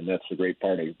 and that's the great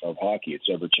part of hockey. It's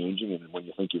ever changing, and when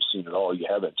you think you've seen it all, you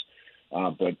haven't.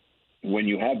 But when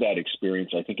you have that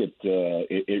experience, I think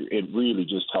it really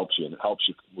just helps you, and it helps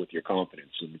you with your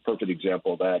confidence. And the perfect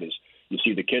example of that is you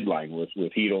see the kid line with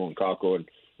Hedl and Kakko and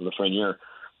Lafreniere,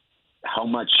 how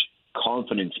much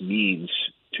confidence means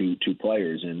to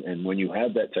players. And when you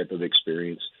have that type of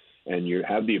experience and you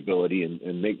have the ability,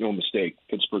 and make no mistake,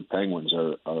 Pittsburgh Penguins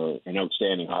are an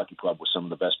outstanding hockey club with some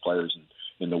of the best players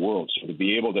in the world. So to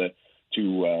be able to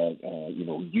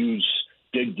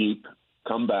dig deep,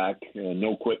 come back,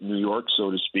 no quit in New York,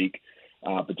 so to speak,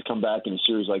 but to come back in a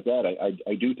series like that,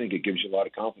 I do think it gives you a lot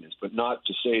of confidence. But not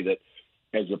to say that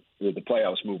as the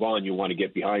playoffs move on, you want to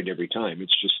get behind every time.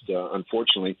 It's just,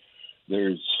 unfortunately,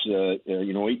 there's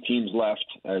 8 teams left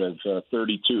out of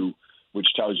 32, which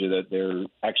tells you that they're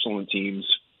excellent teams.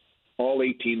 All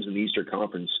 8 teams in the Eastern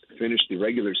Conference finished the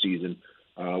regular season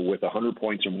with 100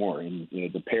 points or more, and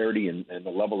the parity and the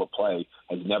level of play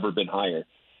has never been higher.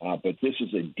 But this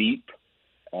is a deep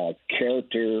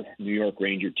character New York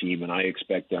Ranger team, and I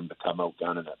expect them to come out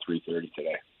gunning at 3:30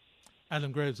 today.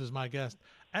 Adam Graves is my guest.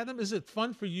 Adam, is it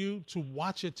fun for you to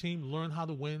watch a team learn how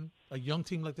to win? A young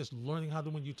team like this learning how to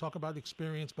win? You talk about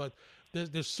experience, but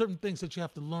there's certain things that you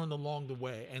have to learn along the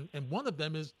way, and one of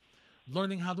them is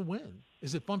learning how to win.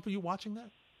 Is it fun for you watching that?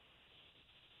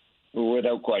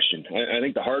 Without question. I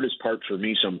think the hardest part for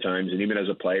me sometimes, and even as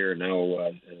a player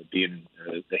now, being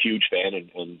a huge fan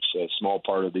and a small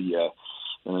part of the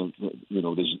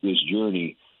this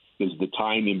journey, is the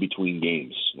time in between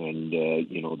games, and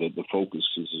the focus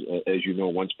is, as you know,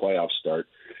 once playoffs start,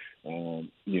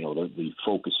 the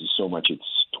focus is so much,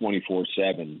 it's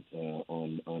 24/7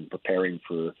 on preparing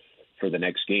for the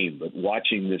next game. But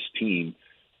watching this team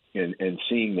and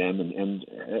seeing them, and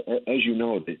as you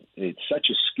know, it's such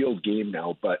a skilled game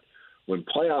now. But when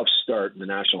playoffs start in the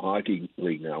National Hockey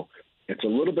League now, it's a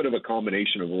little bit of a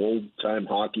combination of old-time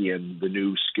hockey and the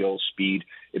new skill, speed.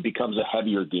 It becomes a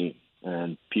heavier game,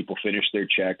 and people finish their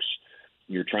checks.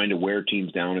 You're trying to wear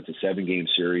teams down. It's a 7-game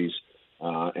series,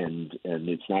 and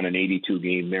it's not an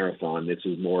 82-game marathon. This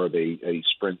is more of a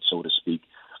sprint, so to speak.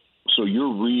 So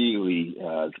you're really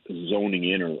zoning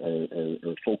in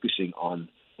or focusing on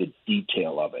the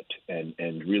detail of it,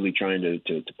 and really trying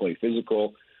to play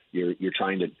physical. You're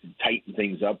trying to tighten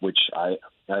things up, which I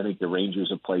think the Rangers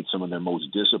have played some of their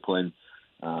most disciplined,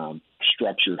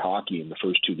 structured hockey in the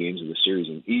first 2 games of the series,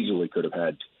 and easily could have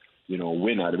had a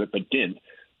win out of it, but didn't.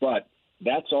 But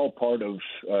that's all part of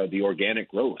the organic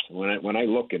growth. When I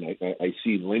look and I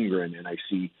see Lindgren and I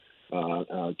see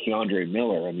Keandre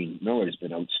Miller, I mean, Miller has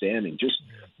been outstanding. Just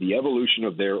the evolution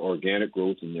of their organic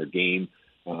growth in their game.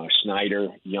 Snyder,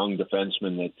 young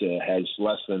defenseman that has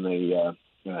less than a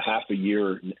half a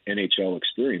year NHL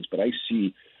experience, but I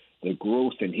see the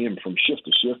growth in him from shift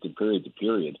to shift and period to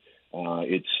period,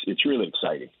 it's really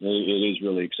exciting. It is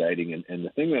really exciting. And the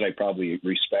thing that I probably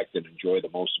respect and enjoy the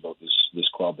most about this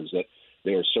club is that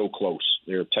they are so close.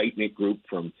 They're a tight-knit group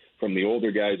from the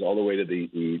older guys all the way to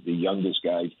the youngest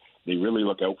guys. They really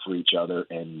look out for each other,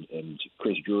 and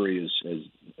Chris Drury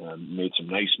has made some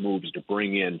nice moves to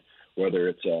bring in, whether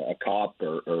it's a Kopp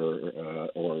or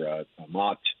a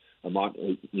Mott,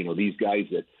 these guys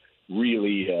that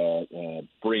really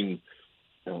bring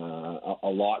a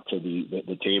lot to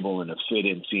the table and have fit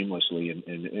in seamlessly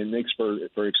and makes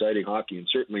for exciting hockey. And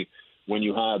certainly when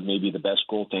you have maybe the best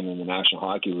goaltender in the National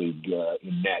Hockey League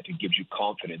in net, it gives you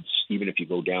confidence even if you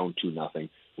go down 2-0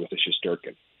 with a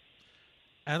Shesterkin.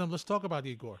 Adam, let's talk about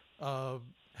Igor.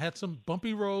 Had some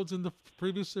bumpy roads in the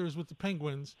previous series with the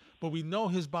Penguins, but we know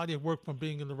his body of work from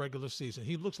being in the regular season.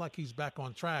 He looks like he's back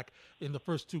on track in the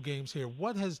first 2 games here.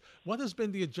 What has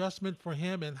been the adjustment for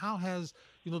him, and how has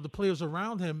the players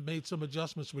around him made some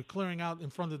adjustments with clearing out in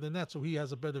front of the net so he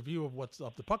has a better view of what's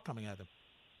of the puck coming at him?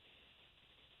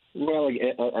 Well,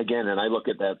 again, and I look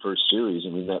at that first series. I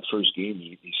mean, that first game,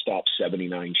 he stopped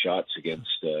 79 shots against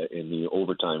in the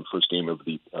overtime first game of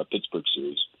the Pittsburgh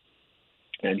series,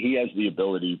 and he has the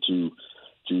ability to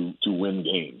win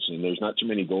games. And there's not too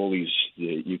many goalies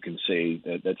you can say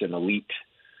that's an elite,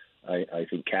 I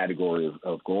think, category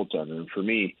of goaltender. And for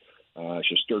me,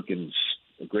 Shesterkin's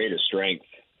greatest strength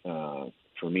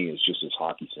for me is just his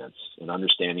hockey sense and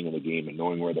understanding of the game and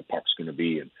knowing where the puck's going to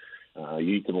be. And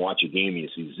you can watch a game, you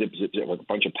see zip, with a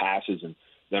bunch of passes, and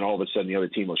then all of a sudden the other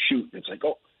team will shoot, and it's like,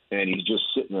 oh, and he's just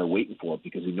sitting there waiting for it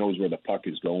because he knows where the puck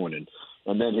is going, and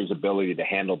then his ability to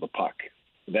handle the puck.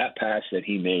 That pass that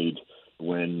he made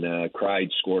when Kreid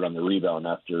scored on the rebound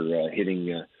after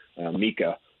hitting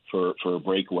Mika for a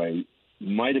breakaway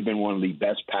might have been one of the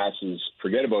best passes,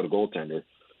 forget about a goaltender,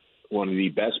 one of the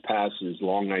best passes,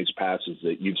 long, nice passes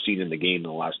that you've seen in the game in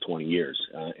the last 20 years,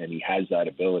 and he has that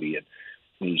ability. And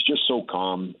he's just so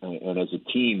calm, and as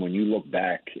a team, when you look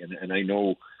back, and I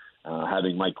know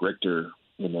having Mike Richter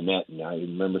in the net, and I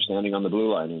remember standing on the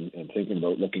blue line and thinking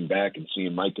about looking back and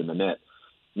seeing Mike in the net,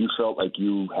 you felt like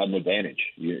you had an advantage.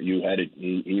 You had it.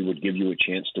 He would give you a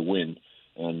chance to win,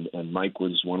 and Mike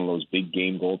was one of those big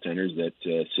game goaltenders that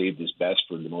saved his best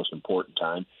for the most important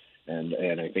time,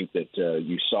 and I think that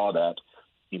you saw that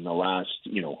in the last,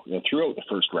 throughout the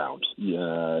first round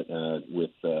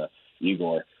with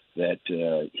Igor, that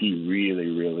he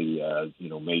really,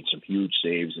 made some huge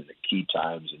saves in the key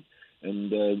times,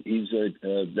 and he's a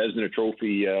Vezina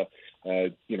Trophy,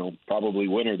 probably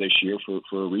winner this year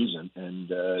for a reason,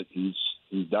 and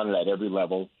he's done it at every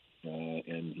level,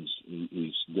 and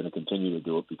he's going to continue to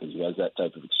do it because he has that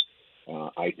type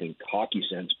of, I think, hockey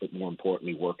sense, but more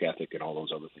importantly, work ethic and all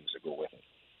those other things that go with it.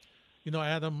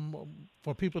 Adam,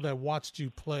 for people that watched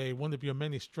you play, one of your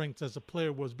many strengths as a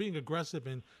player was being aggressive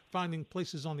and finding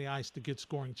places on the ice to get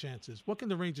scoring chances. What can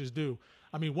the Rangers do?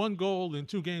 I mean, 1 goal in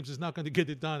 2 games is not going to get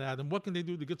it done, Adam. What can they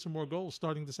do to get some more goals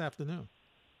starting this afternoon?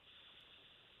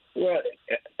 Well,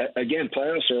 again,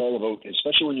 playoffs are all about,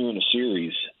 especially when you're in a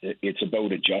series, it's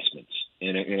about adjustments.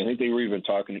 And I think they were even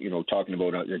talking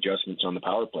about adjustments on the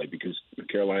power play because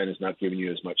Carolina's not giving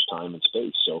you as much time and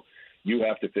space. So you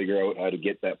have to figure out how to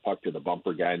get that puck to the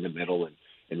bumper guy in the middle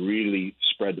and really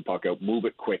spread the puck out, move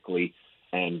it quickly,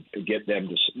 and get them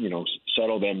to,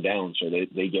 settle them down so that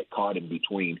they get caught in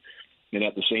between. And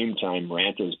at the same time,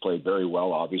 Ranta has played very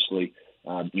well, obviously.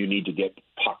 You need to get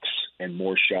pucks and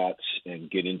more shots and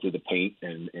get into the paint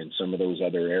and some of those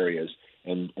other areas.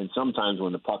 And sometimes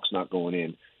when the puck's not going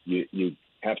in, you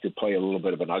have to play a little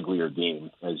bit of an uglier game,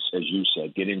 as you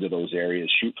said. Get into those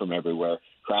areas, shoot from everywhere,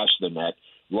 crash the net,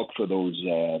 look for those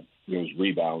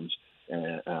rebounds.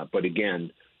 But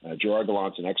again, Gerard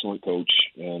Gallant's an excellent coach,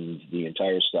 and the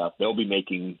entire staff, they'll be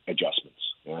making adjustments.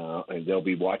 And they'll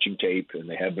be watching tape, and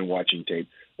they have been watching tape.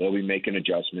 They'll be making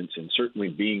adjustments, and certainly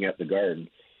being at the Garden,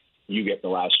 you get the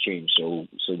last change. So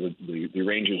the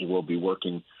Rangers will be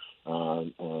working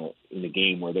in the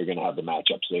game where they're going to have the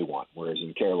matchups they want. Whereas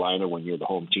in Carolina, when you're the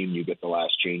home team, you get the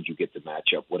last change, you get the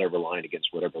matchup, whatever line against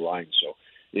whatever line. So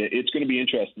it's going to be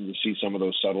interesting to see some of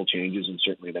those subtle changes, and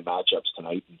certainly the matchups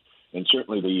tonight. And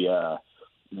certainly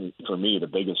for me, the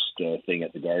biggest thing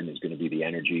at the Garden is going to be the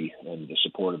energy and the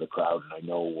support of the crowd. And I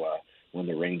know when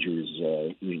the Rangers,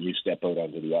 you step out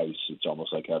onto the ice, it's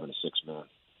almost like having a 6-man.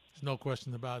 There's no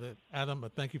question about it. Adam,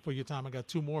 thank you for your time. I got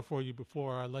 2 more for you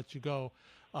before I let you go.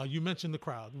 You mentioned the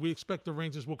crowd. We expect the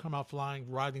Rangers will come out flying,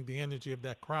 riding the energy of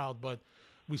that crowd, but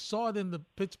we saw it in the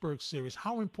Pittsburgh series.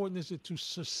 How important is it to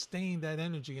sustain that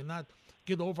energy and not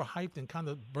get overhyped and kind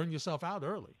of burn yourself out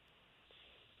early?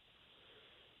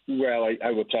 Well,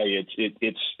 I will tell you,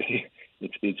 it's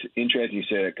interesting you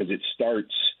say that because it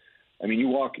starts. I mean, you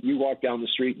walk down the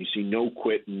street and you see no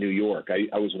quit in New York.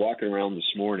 I was walking around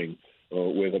this morning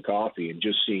with a coffee and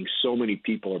just seeing so many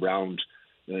people around,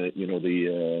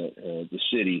 the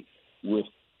city with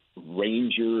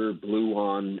Ranger blue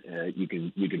on. You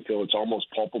can feel it's almost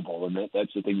palpable, and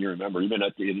that's the thing you remember. Even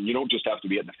you don't just have to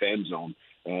be at the fan zone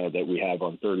that we have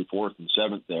on 34th and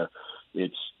 7th there.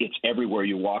 It's everywhere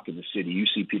you walk in the city. You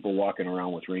see people walking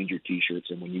around with Ranger T-shirts,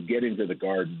 and when you get into the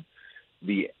Garden,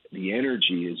 the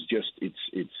energy is just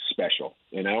it's special.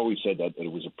 And I always said that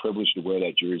it was a privilege to wear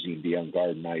that jersey and be on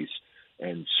Garden ice.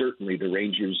 And certainly the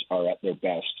Rangers are at their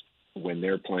best when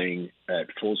they're playing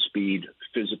at full speed,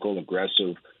 physical,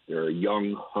 aggressive. They're a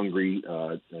young, hungry,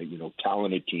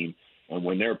 talented team. And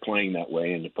when they're playing that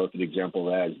way, and the perfect example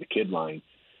of that is the kid line,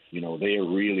 they are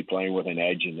really playing with an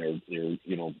edge, and they're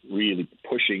really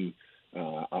pushing,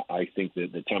 I think,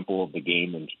 the tempo of the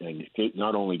game, and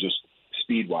not only just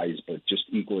speed-wise, but just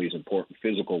equally as important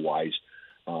physical-wise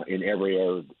in every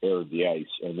area of the ice.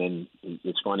 And then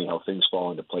it's funny how things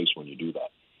fall into place when you do that.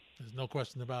 There's no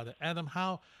question about it. Adam,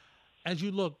 as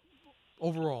you look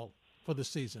overall for the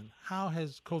season, how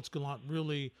has Coach Gallant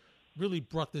really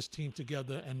brought this team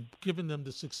together and given them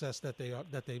the success that they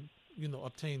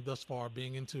obtained thus far,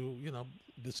 being into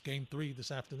this game 3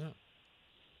 this afternoon?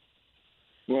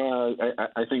 Well,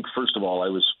 I think first of all, I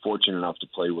was fortunate enough to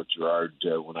play with Gerard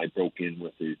when I broke in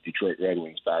with the Detroit Red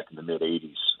Wings back in the mid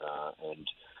 '80s,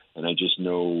 and I just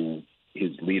know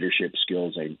his leadership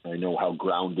skills. I know how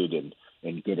grounded and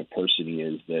good a person he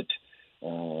is. That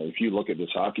if you look at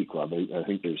this hockey club, I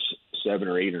think there's 7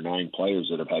 or 8 or 9 players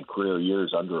that have had career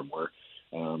years under him where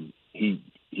he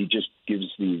just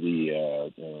gives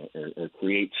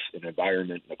creates an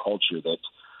environment and a culture that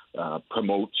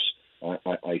promotes,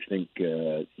 I think,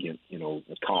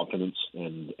 confidence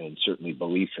and certainly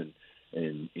belief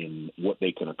in what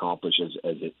they can accomplish as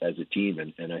a team.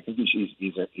 And I think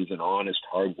he's an honest,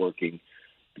 hardworking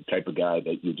type of guy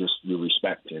that you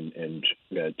respect and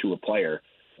to a player.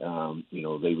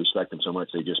 They respect him so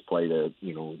much they just play as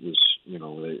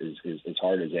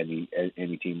hard as any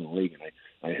team in the league, and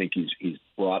I think he's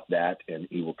brought that, and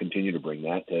he will continue to bring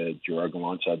that. Gerard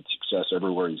Gallant's had success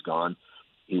everywhere he's gone.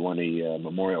 He won a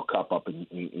Memorial Cup up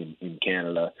in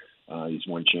Canada. He's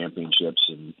won championships,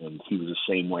 and he was the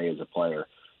same way as a player.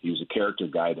 He was a character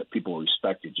guy that people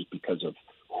respected just because of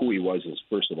who he was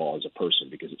first of all as a person,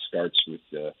 because it starts with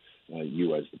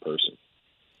you as the person.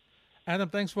 Adam,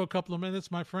 thanks for a couple of minutes,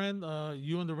 my friend.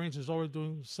 You and the Rangers are always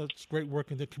doing such great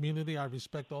work in the community. I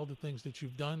respect all the things that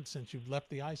you've done since you've left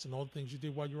the ice and all the things you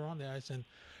did while you were on the ice. And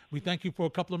we thank you for a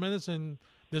couple of minutes. And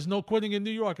there's no quitting in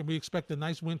New York, and we expect a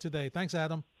nice win today. Thanks,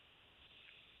 Adam.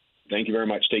 Thank you very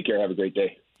much. Take care. Have a great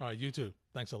day. All right, you too.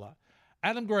 Thanks a lot.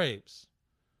 Adam Graves.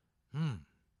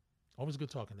 Always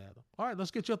good talking to Adam. All right, let's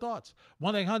get your thoughts.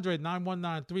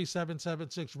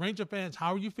 1-800-919-3776. Ranger fans,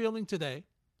 how are you feeling today?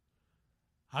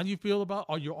 How do you feel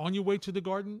are you on your way to the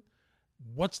Garden?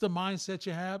 What's the mindset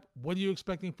you have? What are you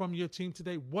expecting from your team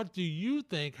today? What do you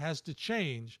think has to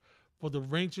change for the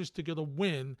Rangers to get a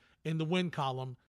win in the win column